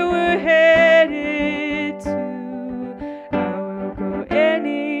where we're headed to. I will go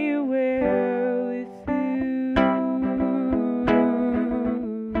anywhere with you.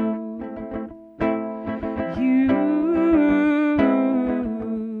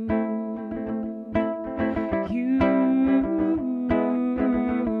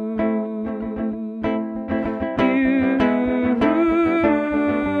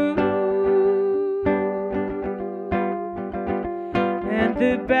 And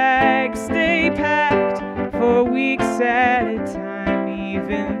the bags stay packed for weeks at a time.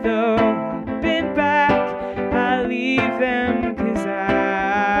 Even though I've been back, I leave them 'cause I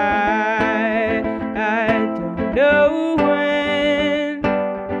don't know when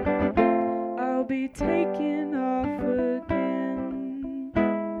I'll be taking off again.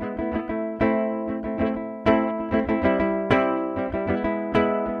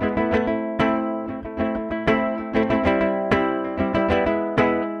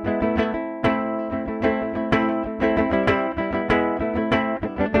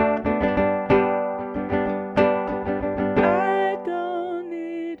 I don't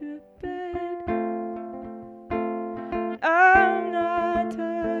need a bed. I'm not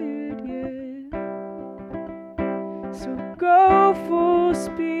tired yet. So go full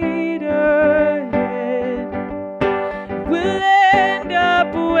speed ahead. We'll end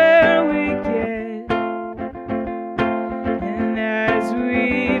up where we get. And as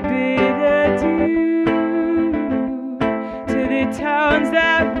we bid adieu to the towns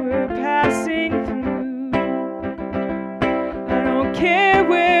that we're passing through, I don't care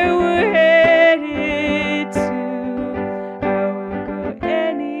where we're headed to. I will go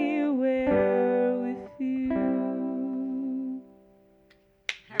anywhere with you.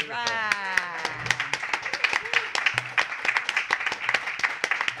 All right.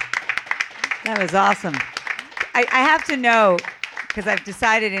 That was awesome. I have to know, because I've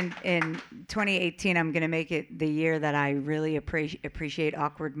decided in 2018 I'm going to make it the year that I really appreciate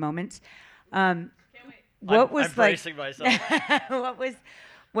awkward moments. What was I'm like? bracing myself. What was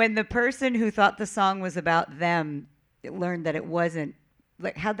when the person who thought the song was about them learned that it wasn't?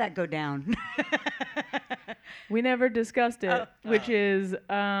 Like, how'd that go down? We never discussed it, Oh. which is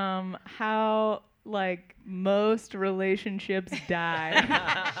how like most relationships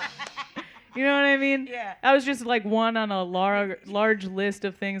die. You know what I mean? Yeah. That was just like one on a large list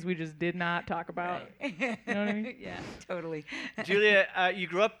of things we just did not talk about. You know what I mean? Yeah, totally. Julia, you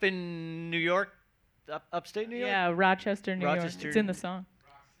grew up in New York, upstate New York? Yeah, Rochester, New York. Rochester. It's in the song.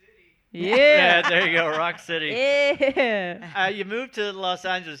 Yeah, Yeah. there you go, Rock City. Yeah. You moved to Los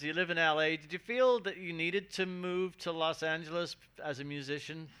Angeles. You live in LA. Did you feel that you needed to move to Los Angeles as a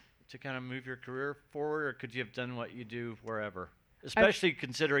musician to kind of move your career forward, or could you have done what you do wherever? Especially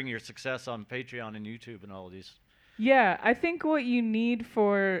considering your success on Patreon and YouTube and all of these. Yeah, I think what you need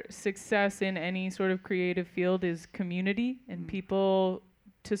for success in any sort of creative field is community and people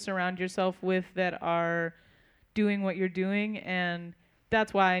to surround yourself with that are doing what you're doing. And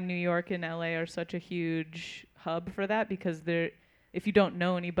that's why New York and LA are such a huge hub for that, because if you don't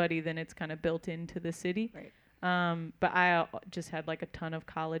know anybody, then it's kind of built into the city. Right. But I just had like a ton of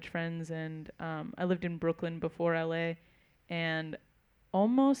college friends, and I lived in Brooklyn before LA, and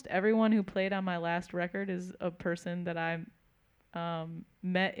almost everyone who played on my last record is a person that I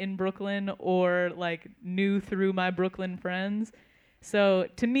met in Brooklyn or like knew through my Brooklyn friends. So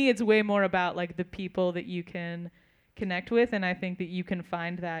to me, it's way more about like the people that you can connect with, and I think that you can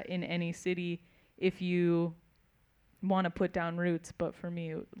find that in any city if you want to put down roots. But for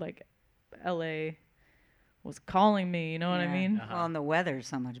me, like LA was calling me, you know what I mean? Uh-huh. Well, and the weather's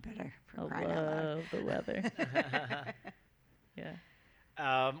so much better. I For crying out loud. love the weather. Yeah.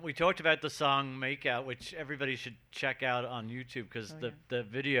 we talked about the song "Makeout," which everybody should check out on YouTube because the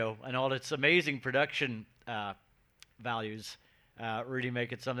video and all its amazing production values really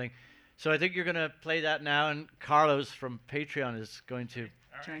make it something. So I think you're going to play that now, and Carlos from Patreon is going to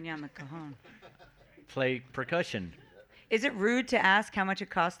Join you on the cajon. play percussion. Is it rude to ask how much it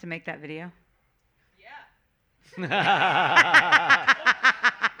costs to make that video?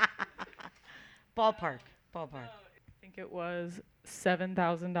 Ballpark. I think it was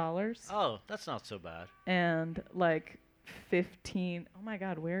 $7,000. Oh, that's not so bad. And like 15. Oh my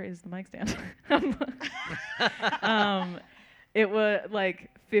God, where is the mic stand? It was like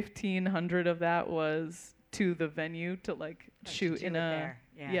 1,500 of that was to the venue to like shoot in a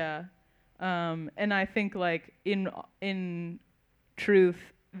there. and I think like in truth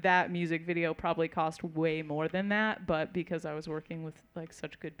that music video probably cost way more than that, but because I was working with like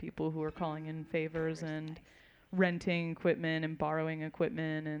such good people who were calling in favors and renting equipment and borrowing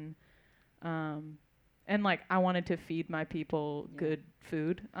equipment and like I wanted to feed my people good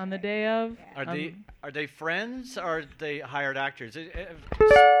food on the day of. Are they friends or are they hired actors?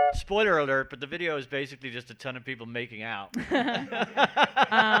 Spoiler alert, but the video is basically just a ton of people making out.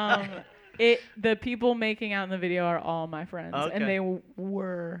 The people making out in the video are all my friends, Okay. and they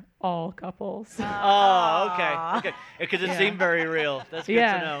were all couples. Oh, okay. Because it seemed very real. That's good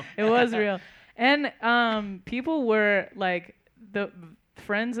to know. It was real. And people were like, the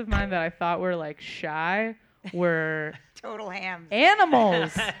friends of mine that I thought were like shy were Total hams.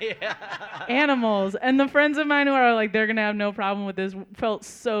 animals. Yeah. Animals. And the friends of mine who are like, they're going to have no problem with this, felt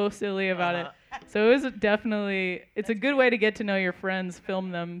so silly about it. So it was definitely, it's a good way to get to know your friends,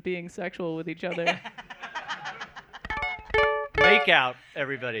 film them being sexual with each other. Make out,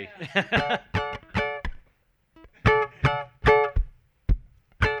 everybody.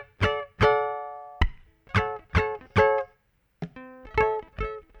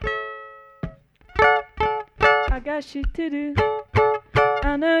 I got shit to do.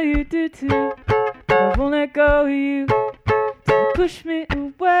 I know you do too. But I won't let go of you till you push me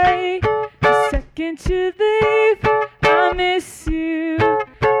away. The second you leave, I miss you.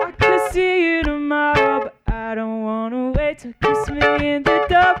 I could see you tomorrow, but I don't wanna wait to kiss me in the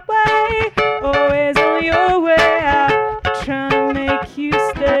dark way. Always on your way out, trying to make you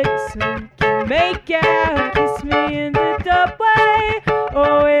stay so we can make out. Kiss me in the dark way.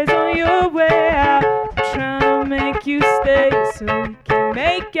 Always on your way out, trying to make you stay so we can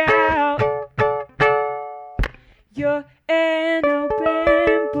make out. You're an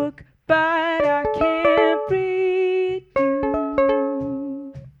open book, but I can't read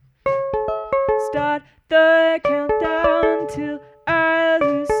you. Start the countdown till I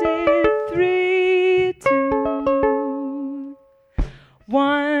lose it. 3, 2,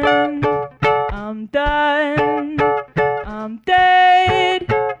 1. I'm done. I'm dead.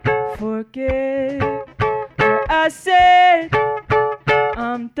 Forget what I said.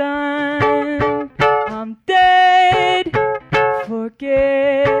 I'm done. I'm dead.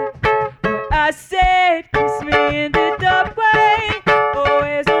 Forget what I said. Kiss me in the dark way.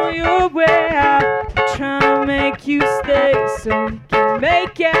 Always on your way out. Trying to make you stay so we can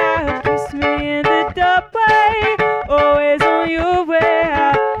make out. Kiss me in the dark way. Always on your way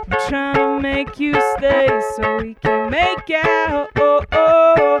out. Trying to make you stay so we can make out. Oh,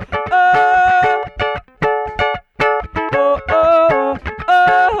 oh, oh. Oh, oh,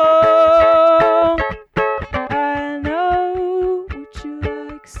 oh. I know what you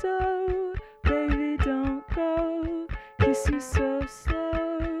like, so baby, don't go. Kiss you so slow.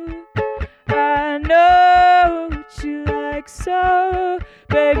 I know what you like, so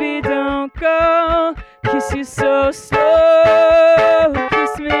baby, don't go. Kiss you so slow.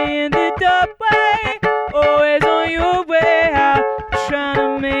 Kiss me in the dark way. Always on your way out. Trying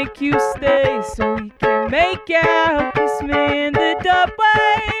to make you stay so we can make out. Kiss me in the dark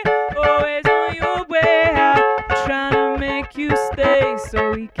way. Always on your way out. Trying to make you stay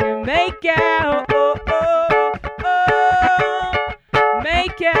so we can make out. Oh, oh, oh.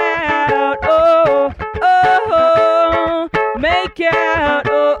 Make out. Oh, oh, oh. Make out.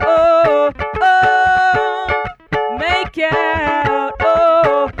 Oh, oh, oh. Make out.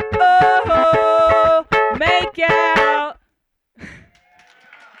 Oh, oh, oh. Make out.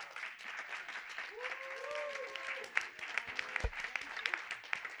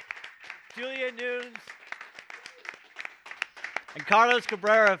 Julia Nunes and Carlos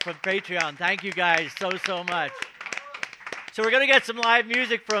Cabrera from Patreon. Thank you guys so much. So we're going to get some live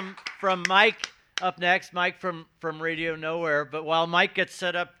music from Mike up next, Mike from Radio Nowhere. But while Mike gets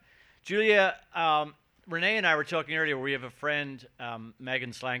set up, Julia, Renee and I were talking earlier. We have a friend,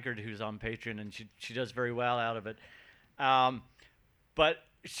 Megan Slankard, who's on Patreon, and she does very well out of it. But but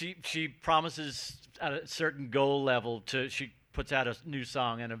she promises at a certain goal level she puts out a new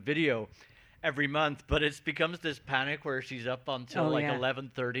song and a video every month, but it becomes this panic where she's up until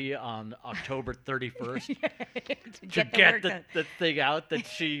 11:30 on October 31st to get the thing out, that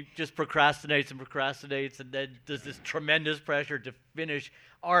she just procrastinates, and then there's this tremendous pressure to finish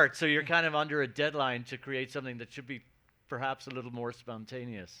art. So you're kind of under a deadline to create something that should be perhaps a little more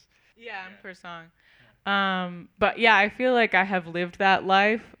spontaneous. Yeah, per song. But yeah, I feel like I have lived that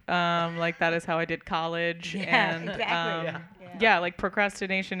life. Like that is how I did college. Yeah, And exactly. yeah, like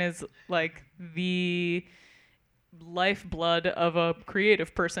procrastination is like the lifeblood of a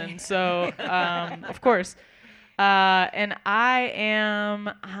creative person. So, of course. And I am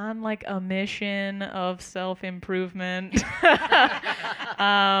on like a mission of self-improvement.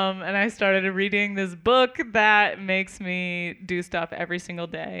 And I started reading this book that makes me do stuff every single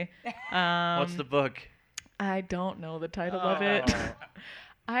day. What's the book? I don't know the title of it.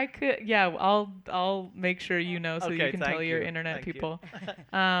 I could, yeah, I'll make sure you know so Okay, you can tell your you. internet Thank you. people.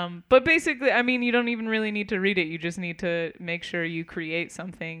 But basically, I mean, you don't even really need to read it. You just need to make sure you create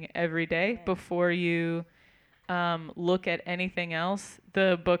something every day before you look at anything else.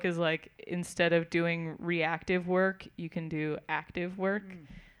 The book is like, instead of doing reactive work, you can do active work.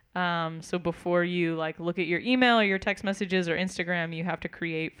 So before you like look at your email or your text messages or Instagram, you have to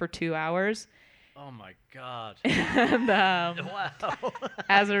create for 2 hours. Oh my God. And Wow.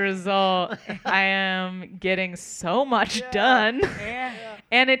 as a result, I am getting so much done.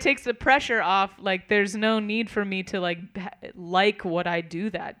 And it takes the pressure off. Like, there's no need for me to like what I do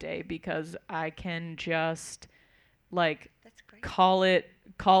that day, because I can just like That's great. call it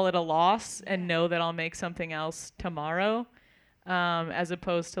a loss and know that I'll make something else tomorrow. As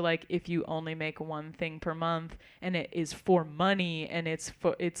opposed to like, if you only make one thing per month and it is for money and it's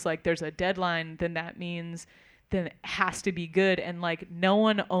like there's a deadline, then that means then it has to be good. And like, no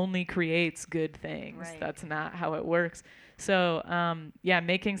one only creates good things. Right. That's not how it works. So yeah,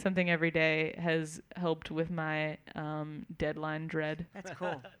 making something every day has helped with my deadline dread. That's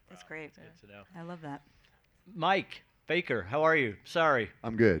cool. That's great. Good to know. I love that. Mike Baker, how are you? Sorry.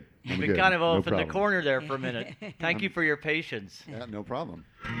 I'm good. You've I'm been good. kind of No off in the problem. corner there for a minute. Thank you for your patience. Yeah, no problem.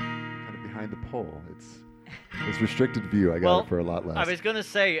 Kind of behind the pole. It's restricted view. I got Well, it for a lot less. I was going to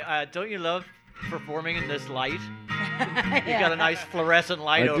say, don't you love performing in this light? You got a nice fluorescent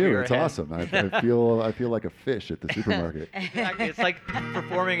light I over do. your It's head. awesome. I feel like a fish at the supermarket. Exactly. It's like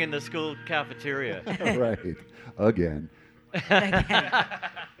performing in the school cafeteria. Right. Again.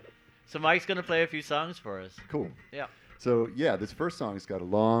 So Mike's going to play a few songs for us. Cool. Yeah. So yeah, this first song's got a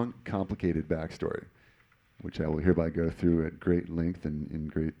long, complicated backstory, which I will hereby go through at great length and in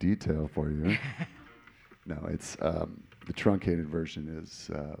great detail for you. No, it's the truncated version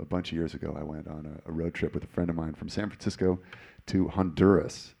is a bunch of years ago. I went on a road trip with a friend of mine from San Francisco to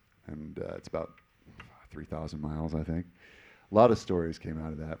Honduras, and it's about 3,000 miles, I think. A lot of stories came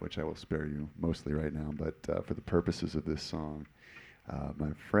out of that, which I will spare you mostly right now. But for the purposes of this song,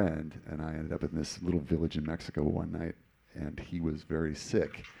 my friend and I ended up in this little village in Mexico one night, and he was very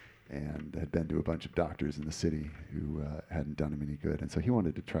sick and had been to a bunch of doctors in the city who hadn't done him any good. And so he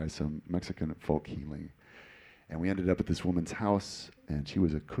wanted to try some Mexican folk healing. And we ended up at this woman's house, and she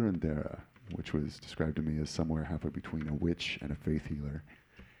was a curandera, which was described to me as somewhere halfway between a witch and a faith healer.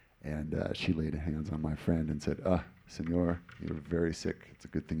 And she laid hands on my friend and said, senor, you're very sick. It's a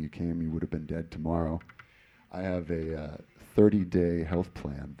good thing you came. You would have been dead tomorrow. I have a 30-day health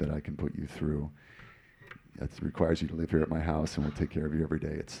plan that I can put you through. That requires you to live here at my house, and we'll take care of you every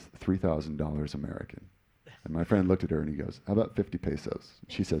day. It's $3,000 American. And my friend looked at her, and he goes, how about 50 pesos?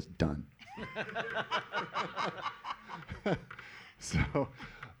 She says, done. So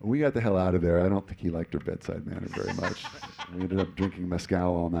we got the hell out of there. I don't think he liked her bedside manner very much. We ended up drinking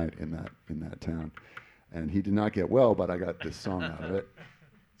mezcal all night in that town. And he did not get well, but I got this song out of it.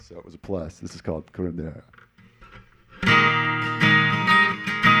 So it was a plus. This is called Curandera.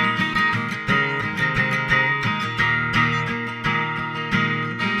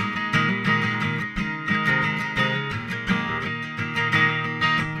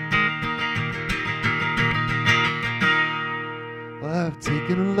 I've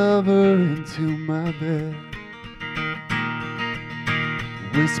taken a lover into my bed.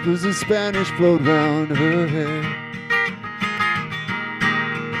 Whispers of Spanish float round her head.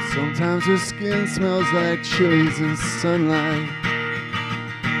 Sometimes her skin smells like chilies in sunlight.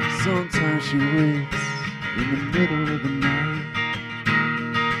 Sometimes she wakes in the middle of the night.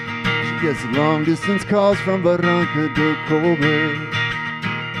 She gets long distance calls from Barranca del Cobre.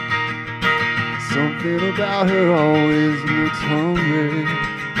 Something about her always looks hungry,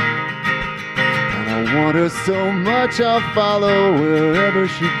 and I I want her so much I'll follow wherever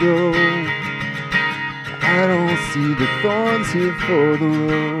she goes. I don't see the thorns here for the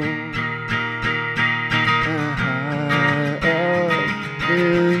road. High up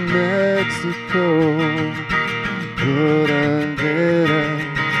in Mexico, Corralera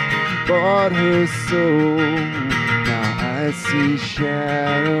bought her soul. Now I see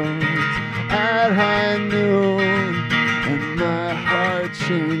shadows at high noon, and my heart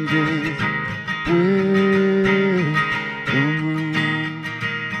changes with the moon.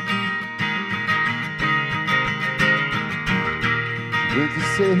 Went to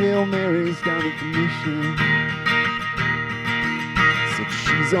say Hail Marys down at the mission. Said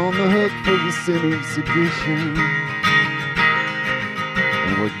she's on the hook for the sin of sedition.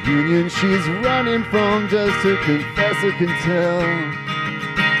 And what union she's running from, just her confessor can tell.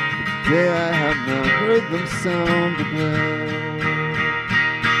 Today I have not heard them sound the bell.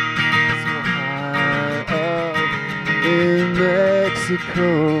 So high up in Mexico,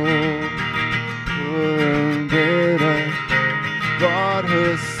 Corralera bought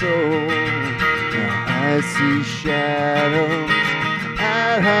her soul. Now I see shadows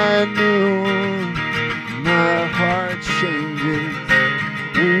at high noon. My heart changes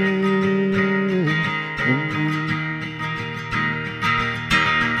with the moon.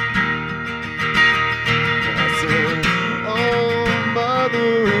 I said, oh,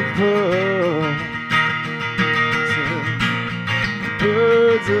 mother of pearl, said,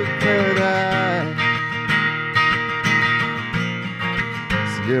 birds of paradise,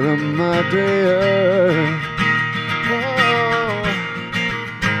 Sierra Madre, oh,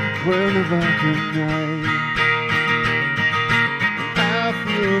 Cuernavaca night. I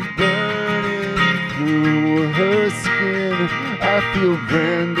feel burning through her skin. I feel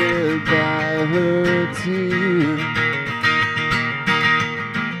branded by her tears.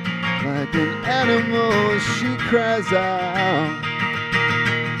 Like an animal, she cries out.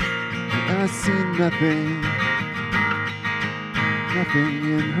 I see nothing,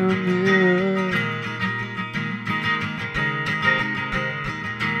 nothing in her mirror.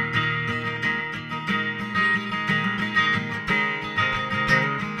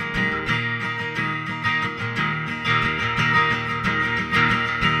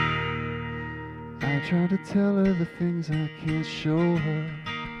 I try to tell her the things I can't show her.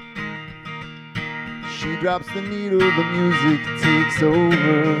 She drops the needle, the music takes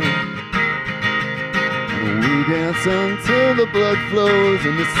over. And we dance until the blood flows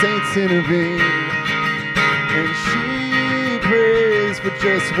and the saints intervene. And she prays for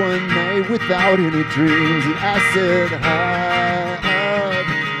just one night without any dreams. And I said, high up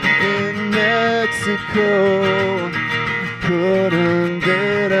in Mexico,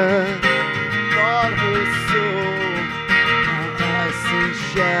 Corralera bought her soul. Now I see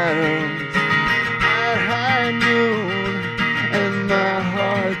shadows at high noon, and my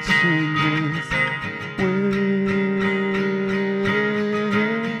heart changes with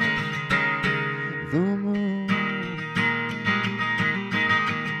the moon.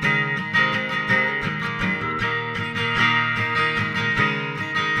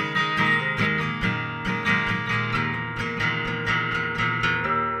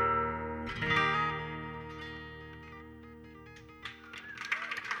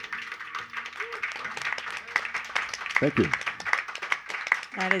 Thank you.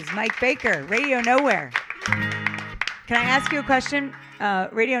 That is Mike Baker, Radio Nowhere. Can I ask you a question?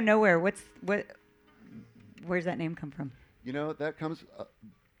 Radio Nowhere, where's that name come from? You know, that comes, a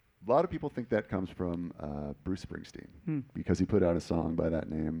lot of people think that comes from Bruce Springsteen because he put out a song by that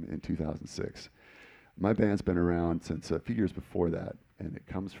name in 2006. My band's been around since a few years before that, and it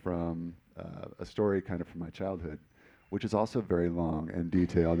comes from a story kind of from my childhood, which is also very long and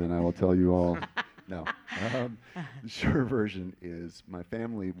detailed, and I will tell you all. No. The short version is my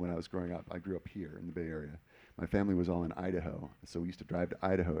family, when I was growing up, I grew up here in the Bay Area. My family was all in Idaho, so we used to drive to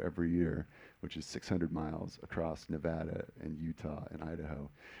Idaho every year, which is 600 miles across Nevada and Utah and Idaho.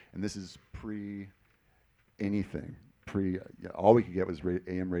 And this is pre-anything. All we could get was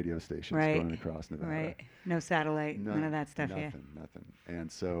AM radio stations going across Nevada. Right. No satellite, none of that stuff. Nothing.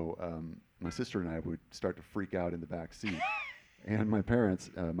 And so my sister and I would start to freak out in the back seat. And my parents,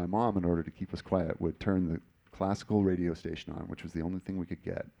 my mom, in order to keep us quiet, would turn the classical radio station on, which was the only thing we could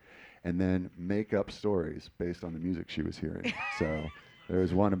get, and then make up stories based on the music she was hearing. So there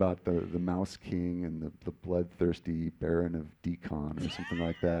was one about the Mouse King and the bloodthirsty Baron of Decon or something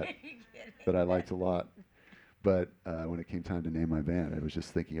like that that I liked a lot. But when it came time to name my band, I was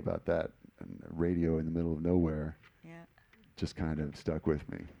just thinking about that. And radio in the middle of nowhere just kind of stuck with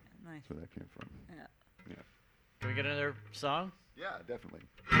me. Nice. That's where that came from. Yeah. Can we get another song? Yeah, definitely.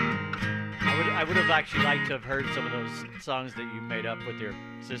 I would have actually liked to have heard some of those songs that you made up with your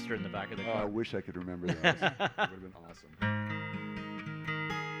sister in the back of the Oh, car. I wish I could remember those. That would have been awesome.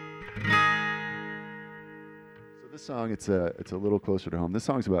 So this song, it's a little closer to home. This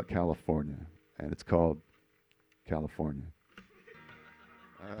song's about California, and it's called California.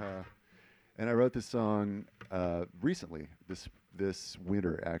 And I wrote this song recently, this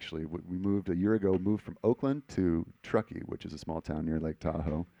winter, actually. We moved a year ago, moved from Oakland to Truckee, which is a small town near Lake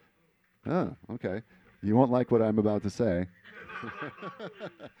Tahoe. Oh, okay. You won't like what I'm about to say.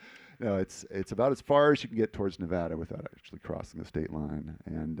 No, it's about as far as you can get towards Nevada without actually crossing the state line.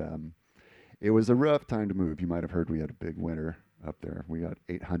 And it was a rough time to move. You might have heard we had a big winter up there. We got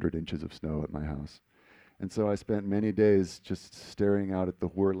 800 inches of snow at my house. And so I spent many days just staring out at the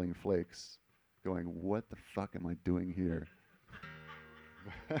whirling flakes, going, what the fuck am I doing here?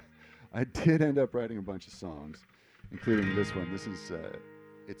 I did end up writing a bunch of songs, including this one. This is,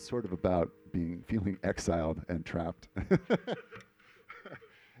 it's sort of about feeling exiled and trapped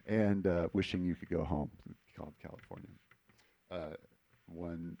and wishing you could go home. It's called California.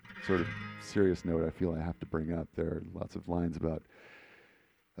 One sort of serious note I feel I have to bring up. There are lots of lines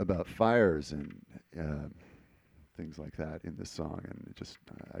about fires and things like that in this song, and it just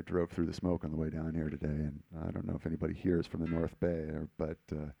I drove through the smoke on the way down here today, and I don't know if anybody here is from the North Bay, but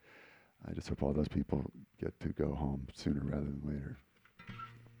I just hope all those people get to go home sooner rather than later.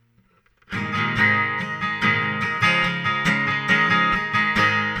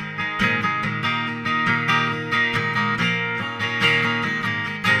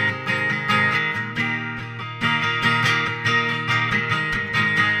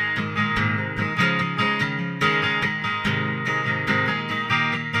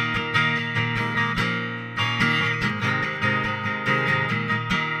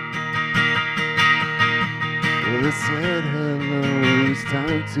 Well, they said hello, it's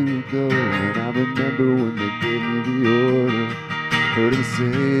time to go, and I remember when they gave me the order. Heard them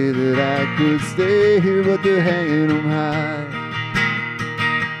say that I could stay here, but they're hanging them high.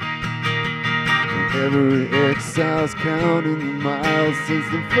 And every exile's counting the miles since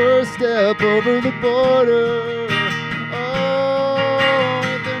the first step over the border. Oh,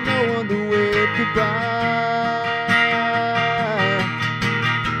 if there's no one to wave goodbye.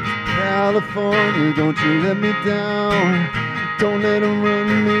 California, don't you let me down. Don't let them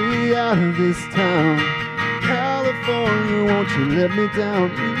run me out of this town. California, won't you let me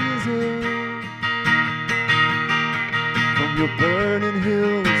down easy. From your burning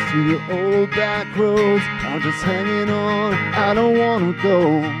hills to your old back roads, I'm just hanging on, I don't want to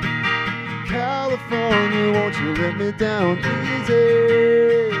go. California, won't you let me down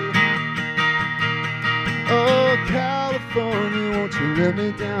easy. Oh, California, won't you let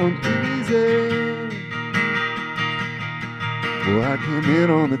me down easy. Well, I came in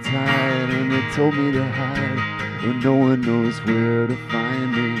on the tide and they told me to hide, but no one knows where to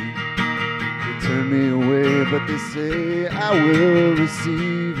find me. They turn me away, but they say I will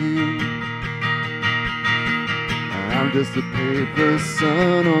receive you. I'm just a paper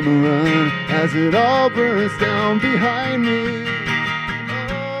son on the run as it all burns down behind me.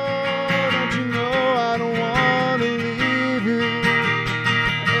 Oh, don't you know I don't want to leave you.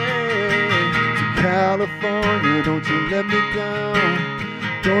 Hey, to California, don't you let me down.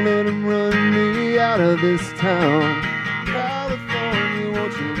 Don't let them run me out of this town. California,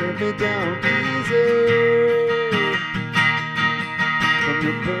 won't you let me down easy. From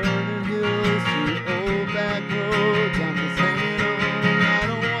your burning hills to your old back roads, I'm just hanging on, I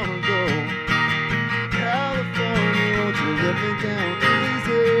don't wanna go. California, won't you let me down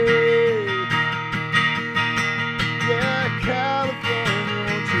easy. Yeah, California,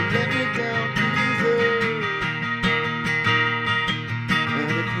 won't you let me down easy. And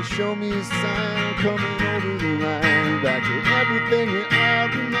if you show me a sign, I'm coming over the line, back to everything that I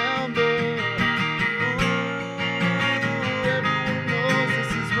remember. Everyone knows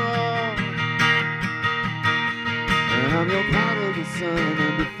this is wrong, and I'm your part of the sun.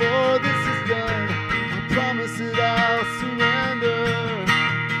 And before this is done, I promise that I'll surrender,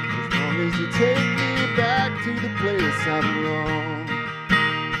 as long as you take me back to the place I belong.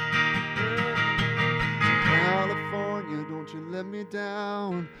 California, don't you let me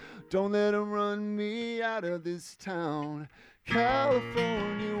down. Don't let them run me out of this town.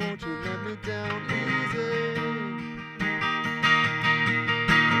 California, won't you let me down easy.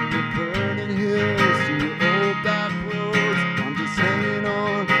 Your burning hills to your old back roads, I'm just hanging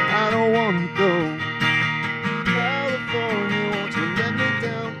on, I don't want to go. California, won't you let me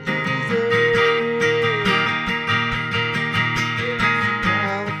down easy.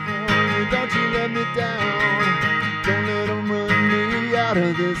 California, don't you let me down. Don't let them run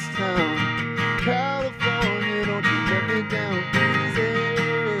of this town. California, don't you let me down easy.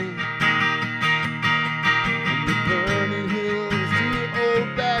 From the burning hills to the old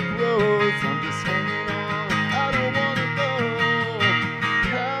back roads, I'm just hanging on, I don't wanna go.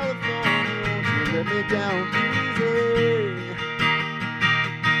 California, won't you let me down easy.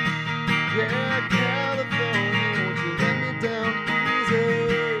 Yeah, California, won't you let me down easy.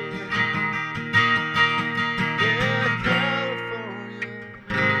 Yeah, California.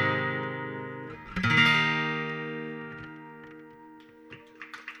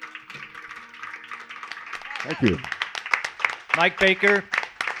 Thank you. Mike Baker,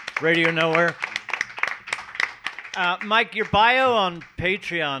 Radio Nowhere. Mike, your bio on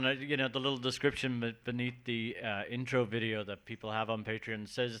Patreon, the little description beneath the intro video that people have on Patreon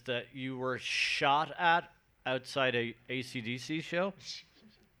says that you were shot at outside a AC/DC show.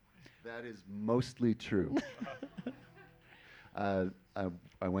 That is mostly true. I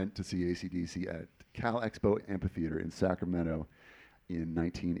went to see AC/DC at Cal Expo Amphitheater in Sacramento in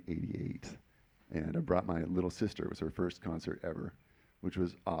 1988. And I brought my little sister. It was her first concert ever, which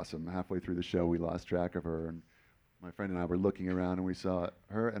was awesome. Halfway through the show, we lost track of her. And my friend and I were looking around, and we saw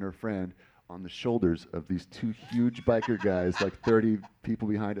her and her friend on the shoulders of these two huge biker guys, like 30 people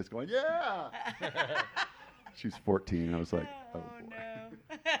behind us going, yeah! She's 14. I was like, oh boy.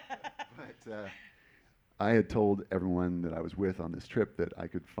 No. But I had told everyone that I was with on this trip that I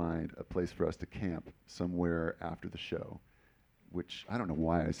could find a place for us to camp somewhere after the show, which I don't know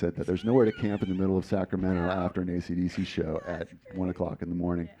why I said that. There's nowhere to camp in the middle of Sacramento after an AC/DC show at 1 o'clock in the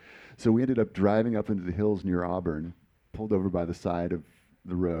morning. So we ended up driving up into the hills near Auburn, pulled over by the side of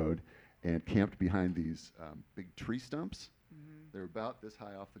the road, and camped behind these big tree stumps. Mm-hmm. They're about this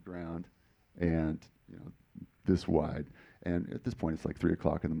high off the ground and this wide. And at this point, it's like 3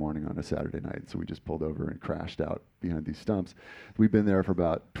 o'clock in the morning on a Saturday night. So we just pulled over and crashed out behind these stumps. We'd been there for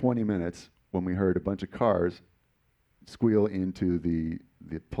about 20 minutes when we heard a bunch of cars squeal into the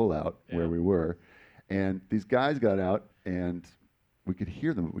pullout where we were. And these guys got out, and we could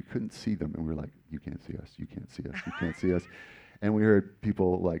hear them, but we couldn't see them. And we were like, you can't see us, you can't see us, you can't see us. And we heard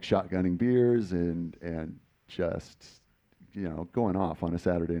people like shotgunning beers and just, going off on a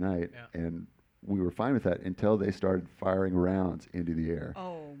Saturday night. Yeah. And we were fine with that until they started firing rounds into the air.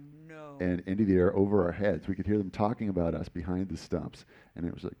 Oh, no. And into the air over our heads. We could hear them talking about us behind the stumps. And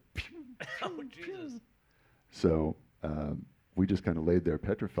it was like, pew, Oh, Jesus. So we just kind of laid there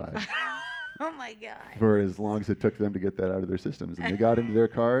petrified. Oh, my God. For as long as it took them to get that out of their systems. And they got into their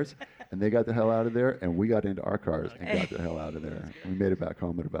cars, and they got the hell out of there, and we got into our cars and got the hell out of there. We made it back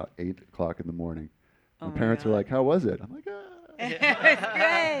home at about 8 o'clock in the morning. My parents were like, how was it? I'm like, It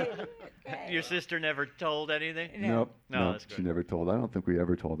was great. Your sister never told anything? Nope. No, that's good. She never told. I don't think we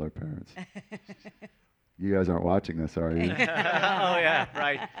ever told our parents. You guys aren't watching this, are you? Oh, yeah,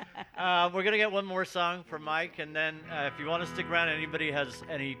 right. We're going to get one more song from Mike, and then if you want to stick around, anybody has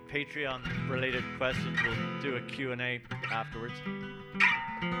any Patreon-related questions, we'll do a Q&A afterwards.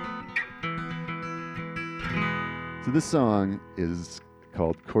 So this song is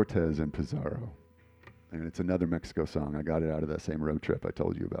called Cortez and Pizarro, and it's another Mexico song. I got it out of that same road trip I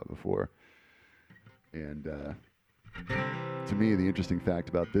told you about before. And to me, the interesting fact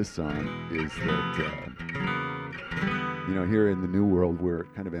about this song is that, here in the New World, we're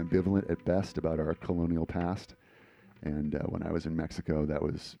kind of ambivalent at best about our colonial past. And when I was in Mexico, that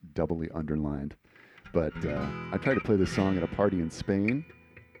was doubly underlined. But I tried to play this song at a party in Spain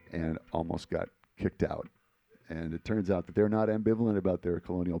and almost got kicked out. And it turns out that they're not ambivalent about their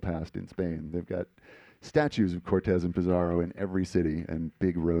colonial past in Spain. They've got statues of Cortez and Pizarro in every city and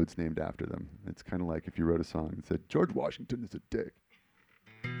big roads named after them. It's kind of like if you wrote a song that said, George Washington is a dick.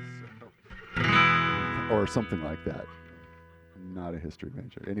 Or something like that. Not a history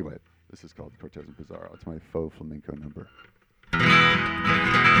major. Anyway, this is called Cortez and Pizarro. It's my faux flamenco number.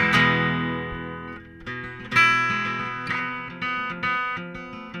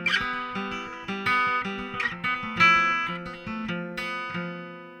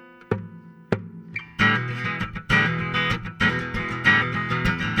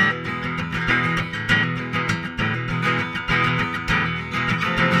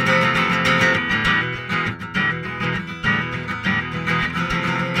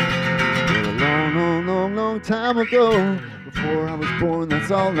 Time ago, before I was born, that's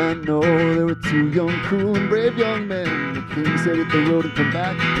all I know. There were two young, cruel, and brave young men. The king said hit the road and come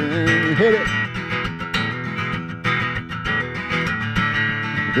back and hit it.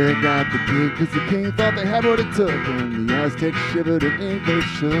 They got the gig 'cause the king thought they had what it took, and the Aztecs shivered and ink they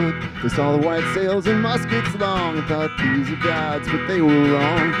shook. They saw the white sails and muskets long and thought these are gods, but they were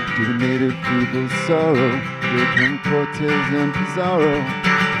wrong. To the native people's sorrow, here come Cortez and Pizarro.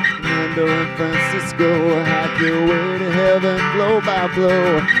 Fernando and Francisco hacked their way to heaven blow by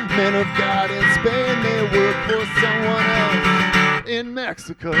blow. Men of God in Spain, they work for someone else in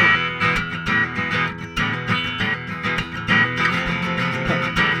Mexico.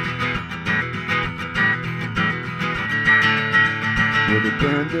 Well, they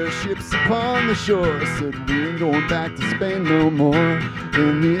burned their ships upon the shore, said we ain't going back to Spain no more.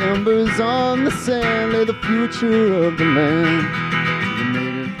 In the embers on the sand lay the future of the land. To the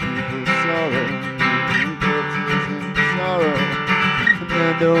native people's sorrow, and Cortez and Pizarro.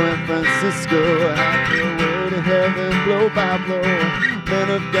 Fernando and Francisco hacked their way to heaven blow by blow. Men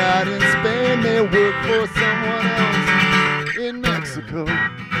of God in Spain, they work for someone else in Mexico.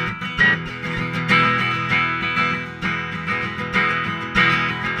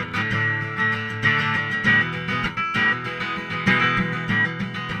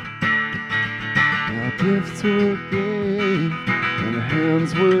 Gifts were brave and her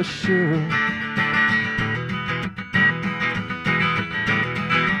hands were sure.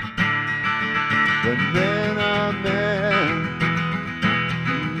 But then I met,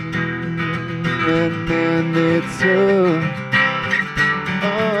 and then they took.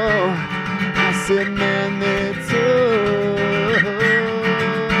 Oh, I said, man, they took.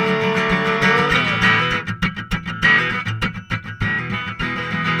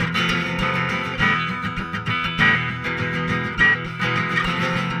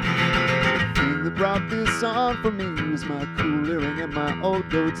 Brought this on for me was my cool earring and my old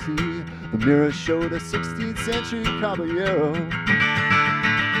goatee. The mirror showed a 16th century caballero.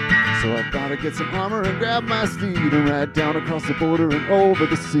 So I thought I'd get some armor and grab my steed and ride down across the border and over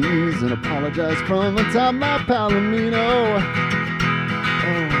the seas and apologize from atop my palomino.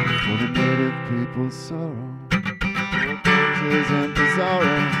 Oh, for the native people's sorrow. Cortez and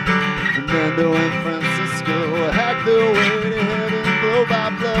Pizarro, Fernando and Francisco hacked their way to heaven blow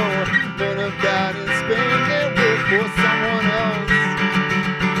by blow. Men of God in Spain, they work for someone else.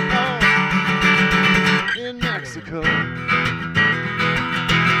 Oh, in Mexico.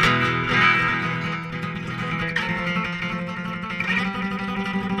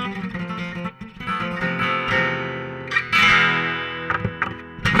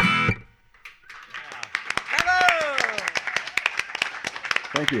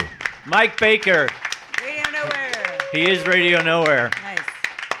 Thank you. Mike Baker. Radio Nowhere. He is Radio Nowhere. Nice.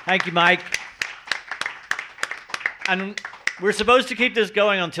 Thank you, Mike. And we're supposed to keep this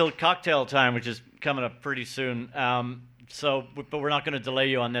going until cocktail time, which is coming up pretty soon. But we're not going to delay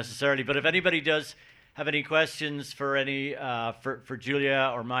you unnecessarily. But if anybody does have any questions for any for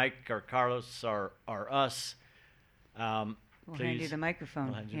Julia or Mike or Carlos or us, We'll please. hand you the microphone.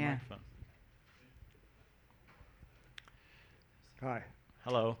 We'll hand you the microphone. Hi,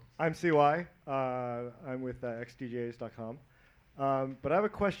 Hello. I'm CY. I'm with xdjs.com. But I have a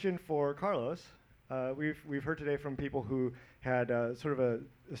question for Carlos. We've heard today from people who had sort of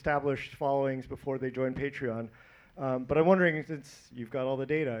established followings before they joined Patreon. But I'm wondering, since you've got all the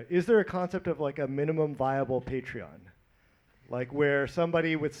data, is there a concept of like a minimum viable Patreon? Like where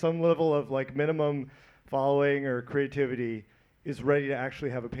somebody with some level of like minimum following or creativity is ready to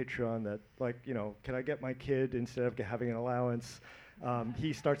actually have a Patreon that, like, you know, can I get my kid, instead of having an allowance,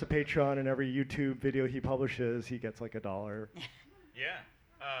 he starts a Patreon and every YouTube video he publishes, he gets like $1. Yeah.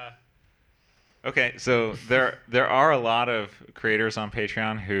 Okay, so there are a lot of creators on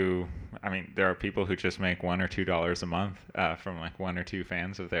Patreon who, I mean, there are people who just make $1 or $2 a month from like one or two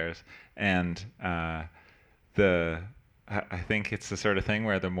fans of theirs, and I think it's the sort of thing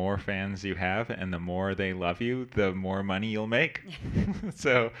where the more fans you have and the more they love you, the more money you'll make.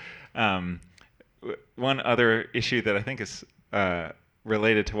 So one other issue that I think is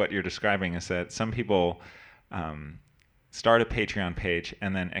related to what you're describing is that some people start a Patreon page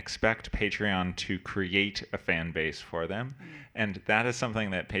and then expect Patreon to create a fan base for them. And that is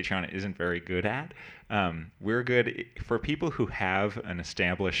something that Patreon isn't very good at. We're good for people who have an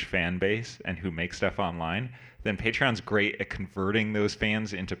established fan base and who make stuff online. Then Patreon's great at converting those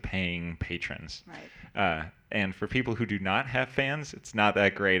fans into paying patrons. Right. And for people who do not have fans, it's not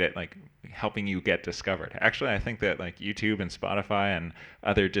that great at like helping you get discovered. Actually, I think that like YouTube and Spotify and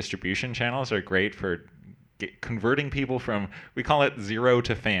other distribution channels are great for converting people from, we call it zero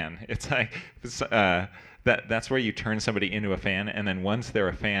to fan. It's like that's where you turn somebody into a fan, and then once they're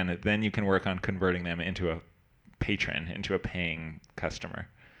a fan, then you can work on converting them into a patron, into a paying customer.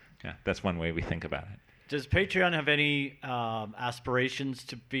 Yeah, that's one way we think about it. Does Patreon have any aspirations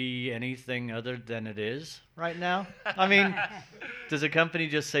to be anything other than it is right now? I mean, does a company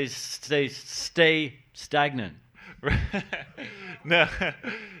just say stay stagnant? No,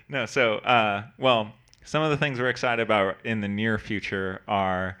 no. So, well, some of the things we're excited about in the near future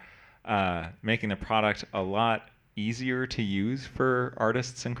are making the product a lot easier to use for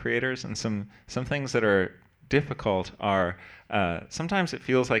artists and creators, and some things that are difficult are sometimes it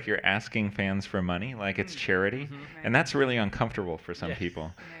feels like you're asking fans for money, like it's charity, and that's really uncomfortable for some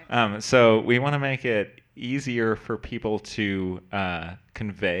people. So we want to make it easier for people to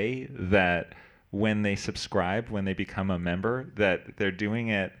convey that when they subscribe, when they become a member, that they're doing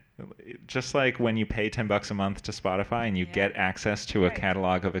it just like when you pay $10 a month to Spotify and you get access to a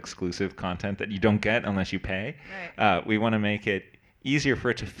catalog of exclusive content that you don't get unless you pay. We want to make it easier for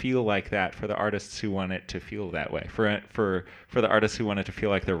it to feel like that for the artists who want it to feel that way, for the artists who want it to feel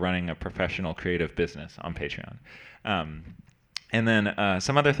like they're running a professional creative business on Patreon. And then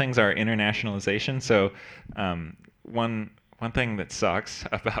some other things are internationalization. So one thing that sucks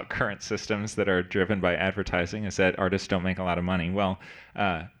about current systems that are driven by advertising is that artists don't make a lot of money. Well,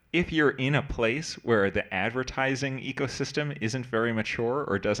 if you're in a place where the advertising ecosystem isn't very mature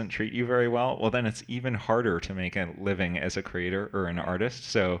or doesn't treat you very well, well, then it's even harder to make a living as a creator or an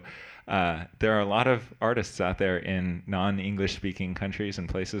artist. So there are a lot of artists out there in non-English speaking countries and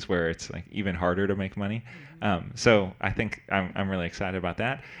places where it's like even harder to make money. So I think I'm really excited about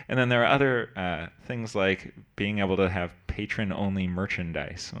that. And then there are other things like being able to have patron-only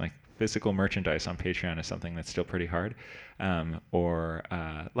merchandise, like physical merchandise on Patreon is something that's still pretty hard, or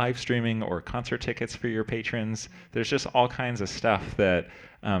live streaming or concert tickets for your patrons. There's just all kinds of stuff that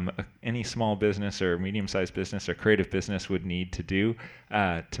any small business or medium-sized business or creative business would need to do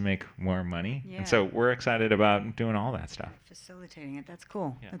to make more money. And so we're excited about doing all that stuff. Facilitating it. That's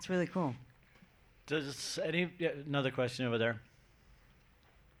cool. Yeah. That's really cool. Another question over there.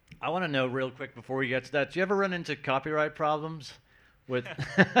 I want to know real quick before we get to that, do you ever run into copyright problems with...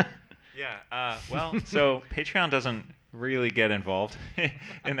 Well, so Patreon doesn't really get involved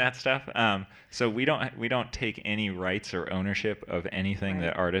in that stuff. So we don't take any rights or ownership of anything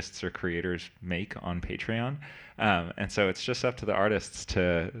that artists or creators make on Patreon. And so it's just up to the artists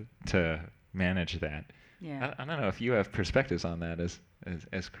to manage that. Yeah. I don't know if you have perspectives on that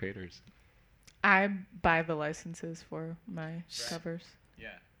as creators. I buy the licenses for my covers. Yeah.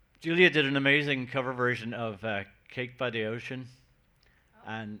 Julia did an amazing cover version of Cake by the Ocean.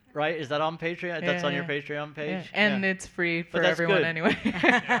 And is that on Patreon? That's on your Patreon page? Yeah. And it's free for everyone good. Anyway.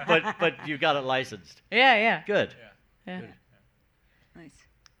 but you got it licensed. Yeah. Good. Yeah. Good. Nice.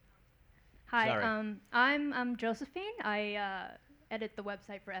 Hi, Sorry. I'm Josephine. I edit the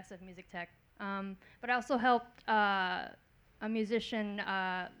website for SF Music Tech. But I also helped a musician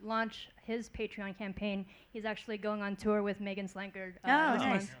launch his Patreon campaign. He's actually going on tour with Megan Slankard this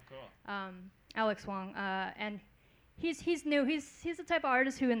month. Oh, cool. Alex Wong. And he's new. He's the type of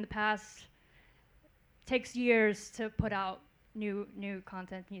artist who in the past takes years to put out new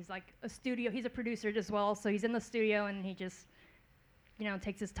content. He's like a studio. He's a producer as well, so he's in the studio and he just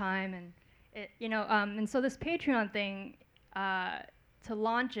takes his time and so this Patreon thing to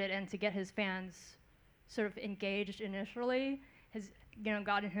launch it and to get his fans sort of engaged initially has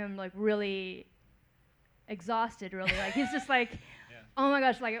gotten him like really exhausted. Really, like he's just like. Oh my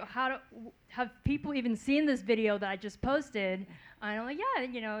gosh, like have people even seen this video that I just posted? And I'm like,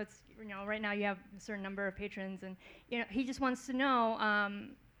 it's right now you have a certain number of patrons, and he just wants to know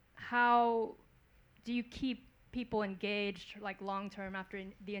how do you keep people engaged like long term after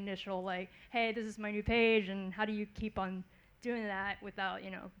the initial like, hey, this is my new page, and how do you keep on doing that without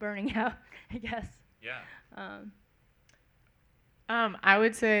burning out? I guess. Yeah. I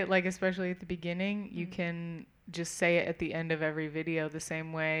would say like especially at the beginning, you can just say it at the end of every video the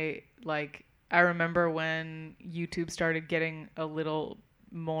same way. Like I remember when YouTube started getting a little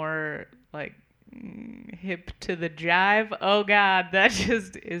more like hip to the jive. Oh God, that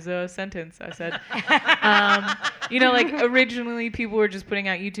just is a sentence I said. Like originally people were just putting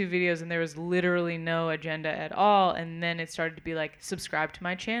out YouTube videos and there was literally no agenda at all. And then it started to be like, subscribe to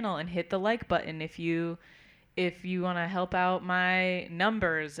my channel and hit the like button if you want to help out my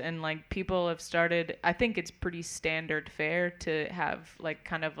numbers. And like people have started, I think it's pretty standard fare to have like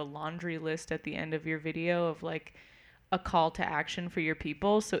kind of a laundry list at the end of your video of like a call to action for your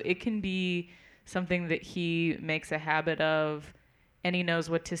people. So it can be something that he makes a habit of and he knows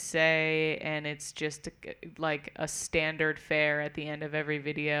what to say. And it's just like a standard fare at the end of every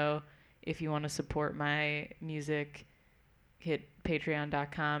video. If you want to support my music, hit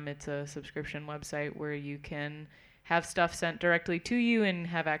patreon.com. It's a subscription website where you can have stuff sent directly to you and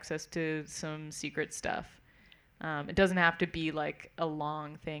have access to some secret stuff. It doesn't have to be like a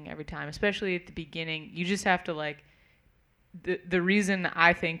long thing every time, especially at the beginning. You just have to like, the reason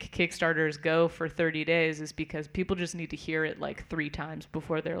I think Kickstarters go for 30 days is because people just need to hear it like 3 times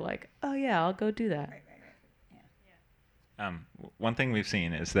before they're like, oh yeah, I'll go do that. Right. Yeah. One thing we've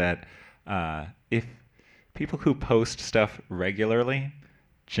seen is that if people who post stuff regularly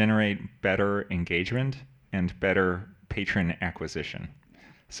generate better engagement and better patron acquisition.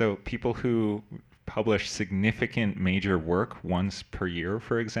 So people who publish significant major work once per year,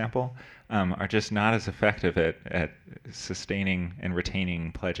 for example, are just not as effective at sustaining and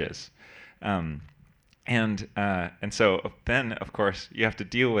retaining pledges. And so then, of course, you have to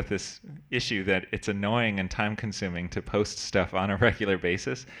deal with this issue that it's annoying and time-consuming to post stuff on a regular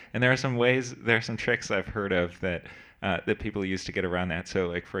basis. And there are some tricks I've heard of that people use to get around that. So,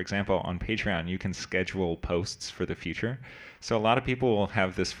 like, for example, on Patreon, you can schedule posts for the future. So a lot of people will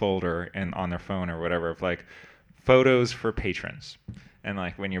have this folder on their phone or whatever of like photos for patrons. And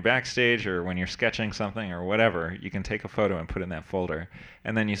like when you're backstage or when you're sketching something or whatever, you can take a photo and put it in that folder.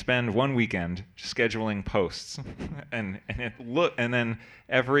 And then you spend one weekend scheduling posts. and then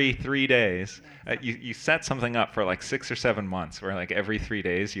every 3 days, you set something up for like 6 or 7 months where like every 3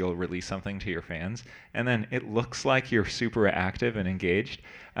 days you'll release something to your fans. And then it looks like you're super active and engaged.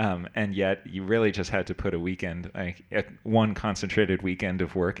 And yet you really just had to put a weekend, like one concentrated weekend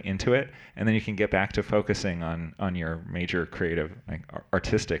of work into it. And then you can get back to focusing on your major creative, like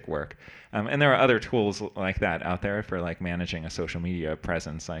artistic work. And there are other tools like that out there for like managing a social media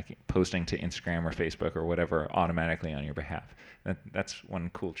presence, like posting to Instagram or Facebook or whatever automatically on your behalf. That's one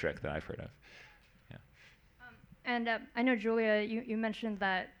cool trick that I've heard of. Yeah. And I know, Julia, you mentioned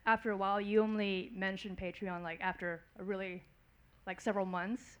that after a while you only mentioned Patreon like after a really like several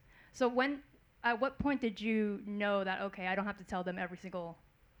months. So at what point did you know that, okay, I don't have to tell them every single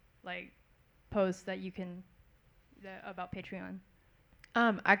like post that you can about Patreon?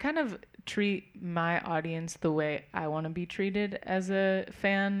 I kind of treat my audience the way I want to be treated as a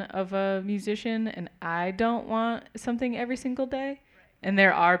fan of a musician, and I don't want something every single day. Right. And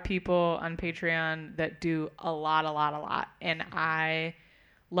there are people on Patreon that do a lot, and I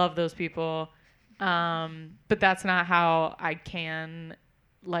love those people. But that's not how I can,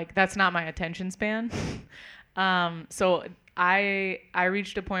 like, that's not my attention span. So I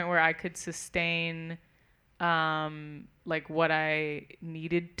reached a point where I could sustain like what I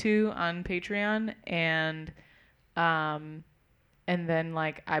needed to on Patreon, and then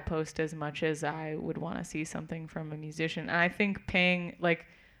like I post as much as I would want to see something from a musician. And I think paying, like,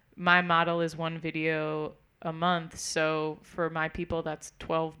 my model is 1 video a month, so for my people that's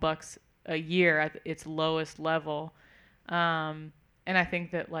 $12 a year at its lowest level. And I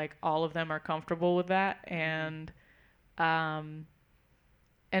think that like all of them are comfortable with that, and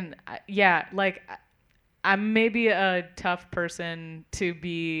yeah, like I'm maybe a tough person to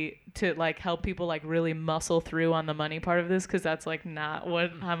like help people like really muscle through on the money part of this, because that's like not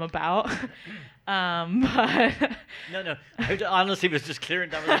what I'm about. But No. I honestly was just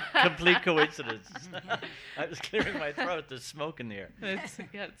clearing. That was a complete coincidence. I was clearing my throat. There's smoke in the air.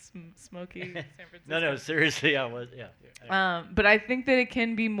 it's smoky San Francisco. No, seriously, I was. Yeah. But I think that it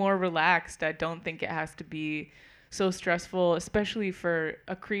can be more relaxed. I don't think it has to be so stressful, especially for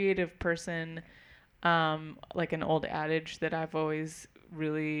a creative person. Like an old adage that I've always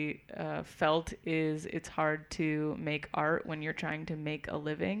really felt is it's hard to make art when you're trying to make a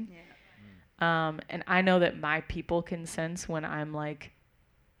living. Yeah. And I know that my people can sense when I'm like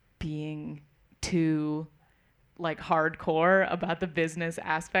being too like hardcore about the business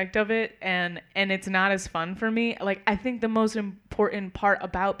aspect of it, and it's not as fun for me. Like, I think the most important part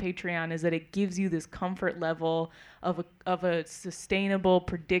about Patreon is that it gives you this comfort level of a sustainable,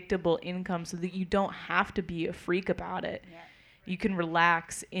 predictable income, so that you don't have to be a freak about it. Yeah. You can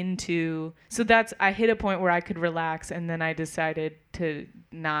relax into. So I hit a point where I could relax, and then I decided to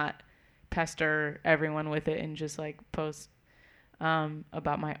not pester everyone with it and just like post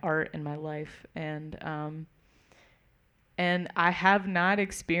about my art and my life. And I have not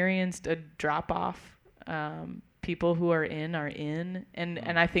experienced a drop-off. People who are in,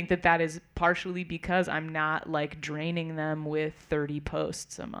 and I think that is partially because I'm not like draining them with 30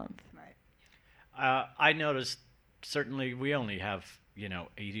 posts a month. Right. I noticed certainly we only have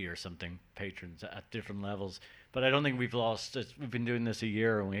 80 or something patrons at different levels, but I don't think we've lost. We've been doing this a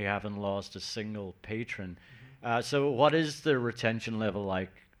year and we haven't lost a single patron. Mm-hmm. So what is the retention level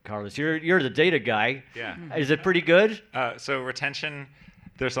like? Carlos, you're the data guy. Yeah. Is it pretty good? So retention,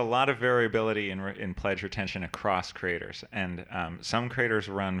 there's a lot of variability in pledge retention across creators, and some creators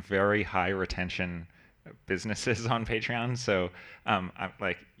run very high retention businesses on Patreon. So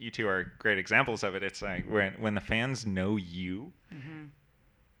like you two are great examples of it. It's like when the fans know you,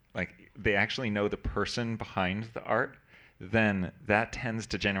 like they actually know the person behind the art, then that tends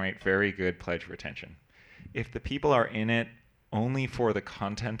to generate very good pledge retention. If the people are in it only for the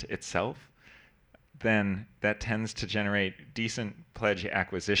content itself, then that tends to generate decent pledge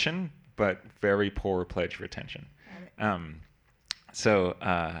acquisition, but very poor pledge retention. So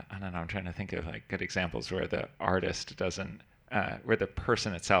I don't know, I'm trying to think of like good examples where the artist doesn't, where the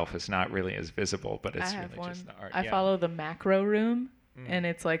person itself is not really as visible, but it's really just the art. I follow the Macro Room, and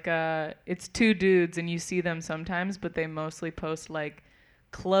it's like it's two dudes, and you see them sometimes, but they mostly post like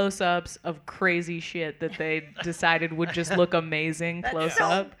close-ups of crazy shit that they decided would just look amazing close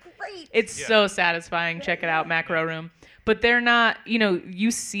up. Great. It's so satisfying. Check it out, Macro Room. But they're not,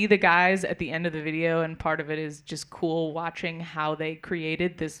 you see the guys at the end of the video, and part of it is just cool watching how they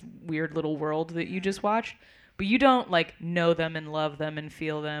created this weird little world that you just watched. But you don't like know them and love them and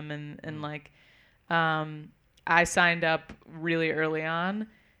feel them and like I signed up really early on,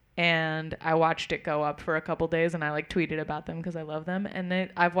 and I watched it go up for a couple days, and I like tweeted about them because I love them, and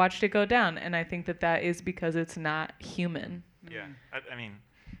then I've watched it go down, and I think that is because it's not human. Yeah, I mean,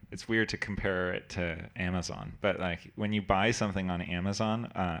 it's weird to compare it to Amazon, but like when you buy something on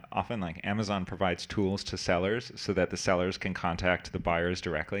Amazon, often like Amazon provides tools to sellers so that the sellers can contact the buyers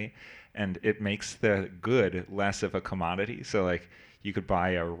directly, and it makes the good less of a commodity. So like you could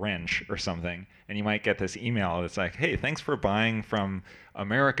buy a wrench or something, and you might get this email that's like, hey, thanks for buying from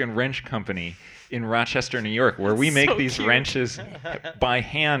American Wrench Company in Rochester, New York, where we make these wrenches by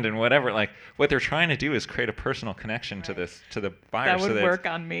hand and whatever. Like what they're trying to do is create a personal connection to the buyer. That would work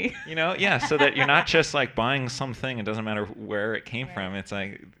on me. So that you're not just like buying something, it doesn't matter where it came from. It's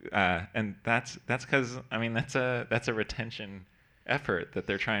like, and that's because, I mean, that's a retention effort that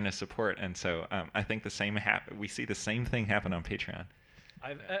they're trying to support. And so I think we see the same thing happen on Patreon.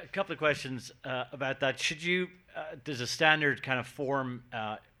 I've a couple of questions about that. Should you, there's a standard kind of form,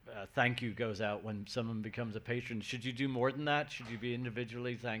 thank you goes out when someone becomes a patron. Should you do more than that? Should you be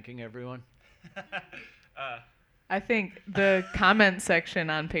individually thanking everyone? I think the comment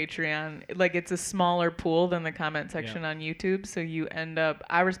section on Patreon, like it's a smaller pool than the comment section on YouTube. So you end up,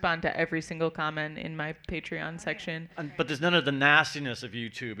 I respond to every single comment in my Patreon section. But there's none of the nastiness of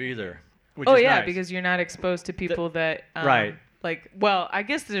YouTube either. Which is nice. Yeah, because you're not exposed to people that... right. Like, well, I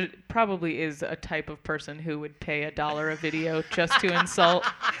guess there probably is a type of person who would pay $1 a video just to insult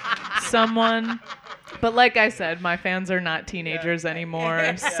someone. But like I said, my fans are not teenagers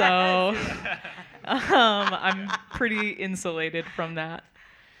anymore, so I'm pretty insulated from that.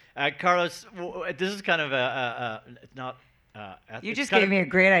 Carlos, this is kind of not... you just gave me a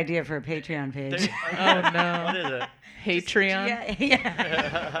great idea for a Patreon page. Oh, no. What is it? Patreon?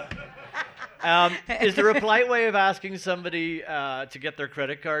 Yeah. Is there a polite way of asking somebody to get their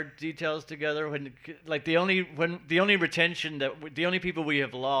credit card details together when, like, the only retention the only people we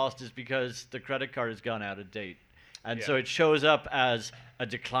have lost is because the credit card has gone out of date, and so it shows up as a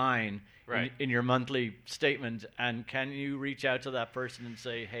decline in your monthly statement. And can you reach out to that person and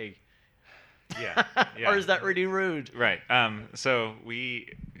say, hey? Yeah. Or is that really rude? Right. So we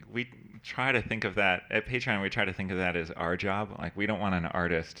try to think of that at Patreon. We try to think of that as our job. Like we don't want an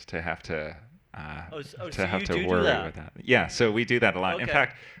artist to have to worry with that. Yeah, so we do that a lot. Okay. In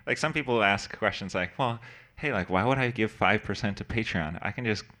fact, like some people ask questions like, well, hey, like why would I give 5% to Patreon? I can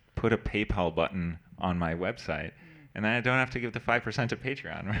just put a PayPal button on my website, and then I don't have to give the 5% to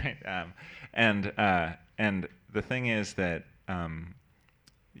Patreon, right? And the thing is that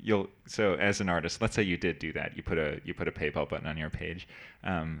so as an artist, let's say you did do that, you put a PayPal button on your page,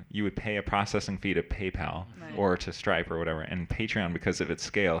 you would pay a processing fee to PayPal or to Stripe or whatever, and Patreon, because of its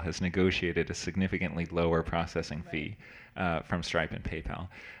scale, has negotiated a significantly lower processing fee from Stripe and PayPal.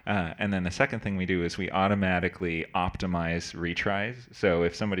 And then the second thing we do is we automatically optimize retries. So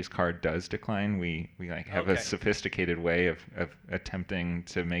if somebody's card does decline, we like have a sophisticated way of attempting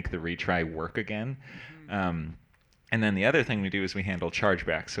to make the retry work again. And then the other thing we do is we handle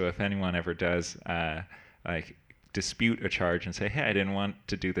chargebacks. So if anyone ever does like dispute a charge and say, hey, I didn't want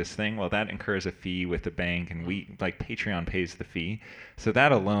to do this thing, well, that incurs a fee with the bank, and we like Patreon pays the fee. So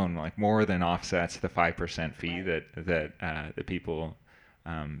that alone like more than offsets the 5% fee that the people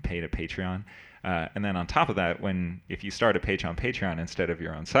pay to Patreon. And then on top of that, if you start a page on Patreon instead of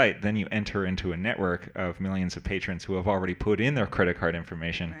your own site, then you enter into a network of millions of patrons who have already put in their credit card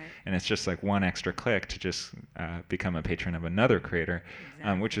information, and it's just like one extra click to just become a patron of another creator,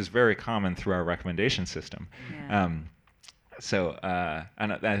 which is very common through our recommendation system. Yeah. So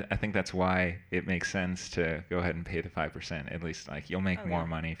I think that's why it makes sense to go ahead and pay the 5%. At least like you'll make more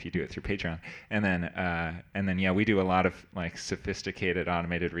money if you do it through Patreon. And then yeah, we do a lot of like sophisticated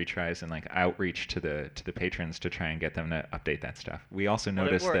automated retries and like outreach to the patrons to try and get them to update that stuff. We also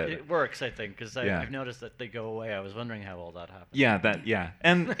noticed that it works, I think, because I've noticed that they go away. I was wondering how all that happened. Yeah,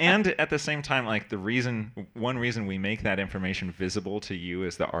 and at the same time, like one reason we make that information visible to you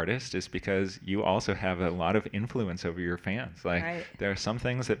as the artist is because you also have a lot of influence over your fans. Like there are some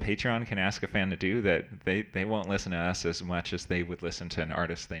things that Patreon can ask a fan to do that they won't listen to us as much as they would listen to an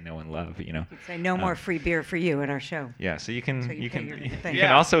artist they know and love. You know. You'd say no more free beer for you at our show. Yeah, so you can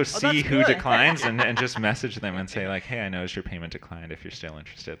can also see who declines and just message them and say like, hey, I noticed your payment declined. If you're still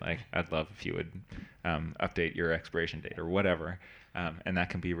interested, like I'd love if you would update your expiration date or whatever, and that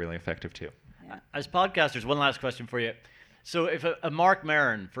can be really effective too. Yeah. As podcasters, one last question for you. So if a Mark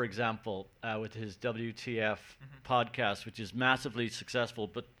Maron, for example, with his WTF podcast, which is massively successful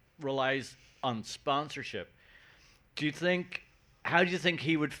but relies on sponsorship, how do you think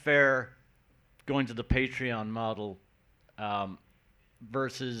he would fare going to the Patreon model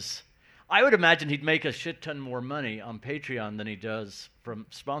versus... I would imagine he'd make a shit ton more money on Patreon than he does from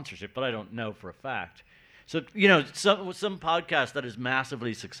sponsorship, but I don't know for a fact. So, you know, some podcast that is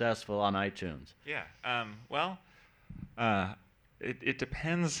massively successful on iTunes. Yeah. It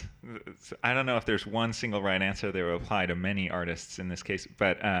depends. I don't know if there's one single right answer that will apply to many artists in this case,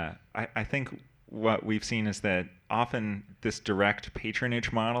 but I think what we've seen is that often this direct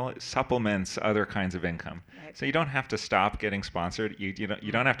patronage model supplements other kinds of income. Right. So you don't have to stop getting sponsored. You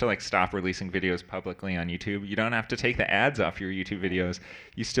don't have to like stop releasing videos publicly on YouTube. You don't have to take the ads off your YouTube videos.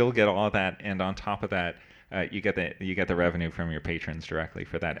 You still get all of that, and on top of that, you get the revenue from your patrons directly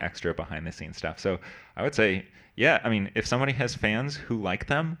for that extra behind the scenes stuff. So I would say, yeah, I mean, if somebody has fans who like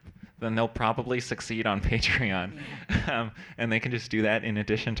them, then they'll probably succeed on Patreon. Yeah. And they can just do that in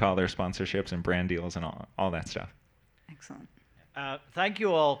addition to all their sponsorships and brand deals and all that stuff. Excellent. Thank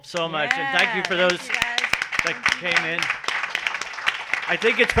you all so much, and thank you for those that came in. I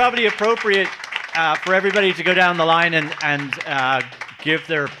think it's probably appropriate for everybody to go down the line and give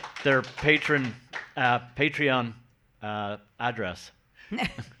their Patreon address.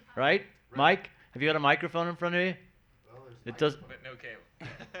 Right? Mike, have you got a microphone in front of you? Well, it does. But no cable. All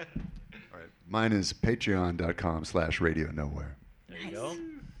right. Mine is patreon.com/radio nowhere. There you go.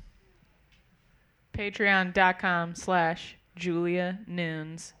 Patreon.com/Julia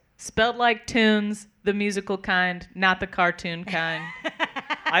Nunes. Spelled like tunes, the musical kind, not the cartoon kind.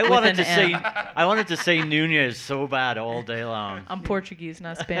 I wanted to say Nunez so bad all day long. I'm Portuguese,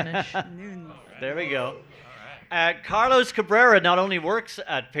 not Spanish. There we go. Carlos Cabrera not only works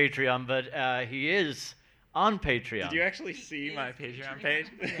at Patreon, but he is on Patreon. Did you actually see my Patreon page?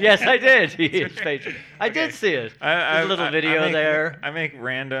 Yes, I did. He is Patreon. I did see it. There's a little video there. I make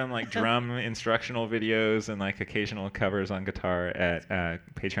random like drum instructional videos and like occasional covers on guitar at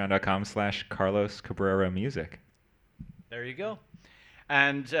patreon.com/Carlos Cabrera Music. There you go.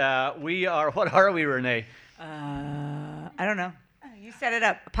 And we are, what are we, Renee? I don't know. You set it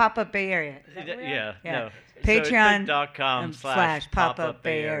up. Pop-Up Bay Area. Is that what we are? Yeah. No. Patreon.com/Pop-Up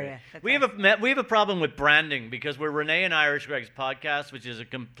Bay Area. We have a problem with branding because we're Renee and Irish Greg's podcast, which is a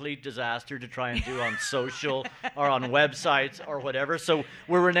complete disaster to try and do on social or on websites or whatever. So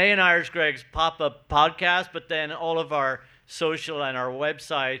we're Renee and Irish Greg's Pop-Up podcast, but then all of our social and our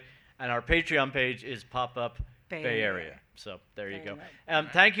website and our Patreon page is Pop-Up Bay Area. So there you go.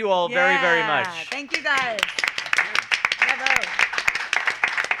 Thank you all very, very much. Thank you guys. Bravo.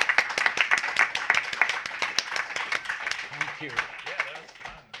 Thank you.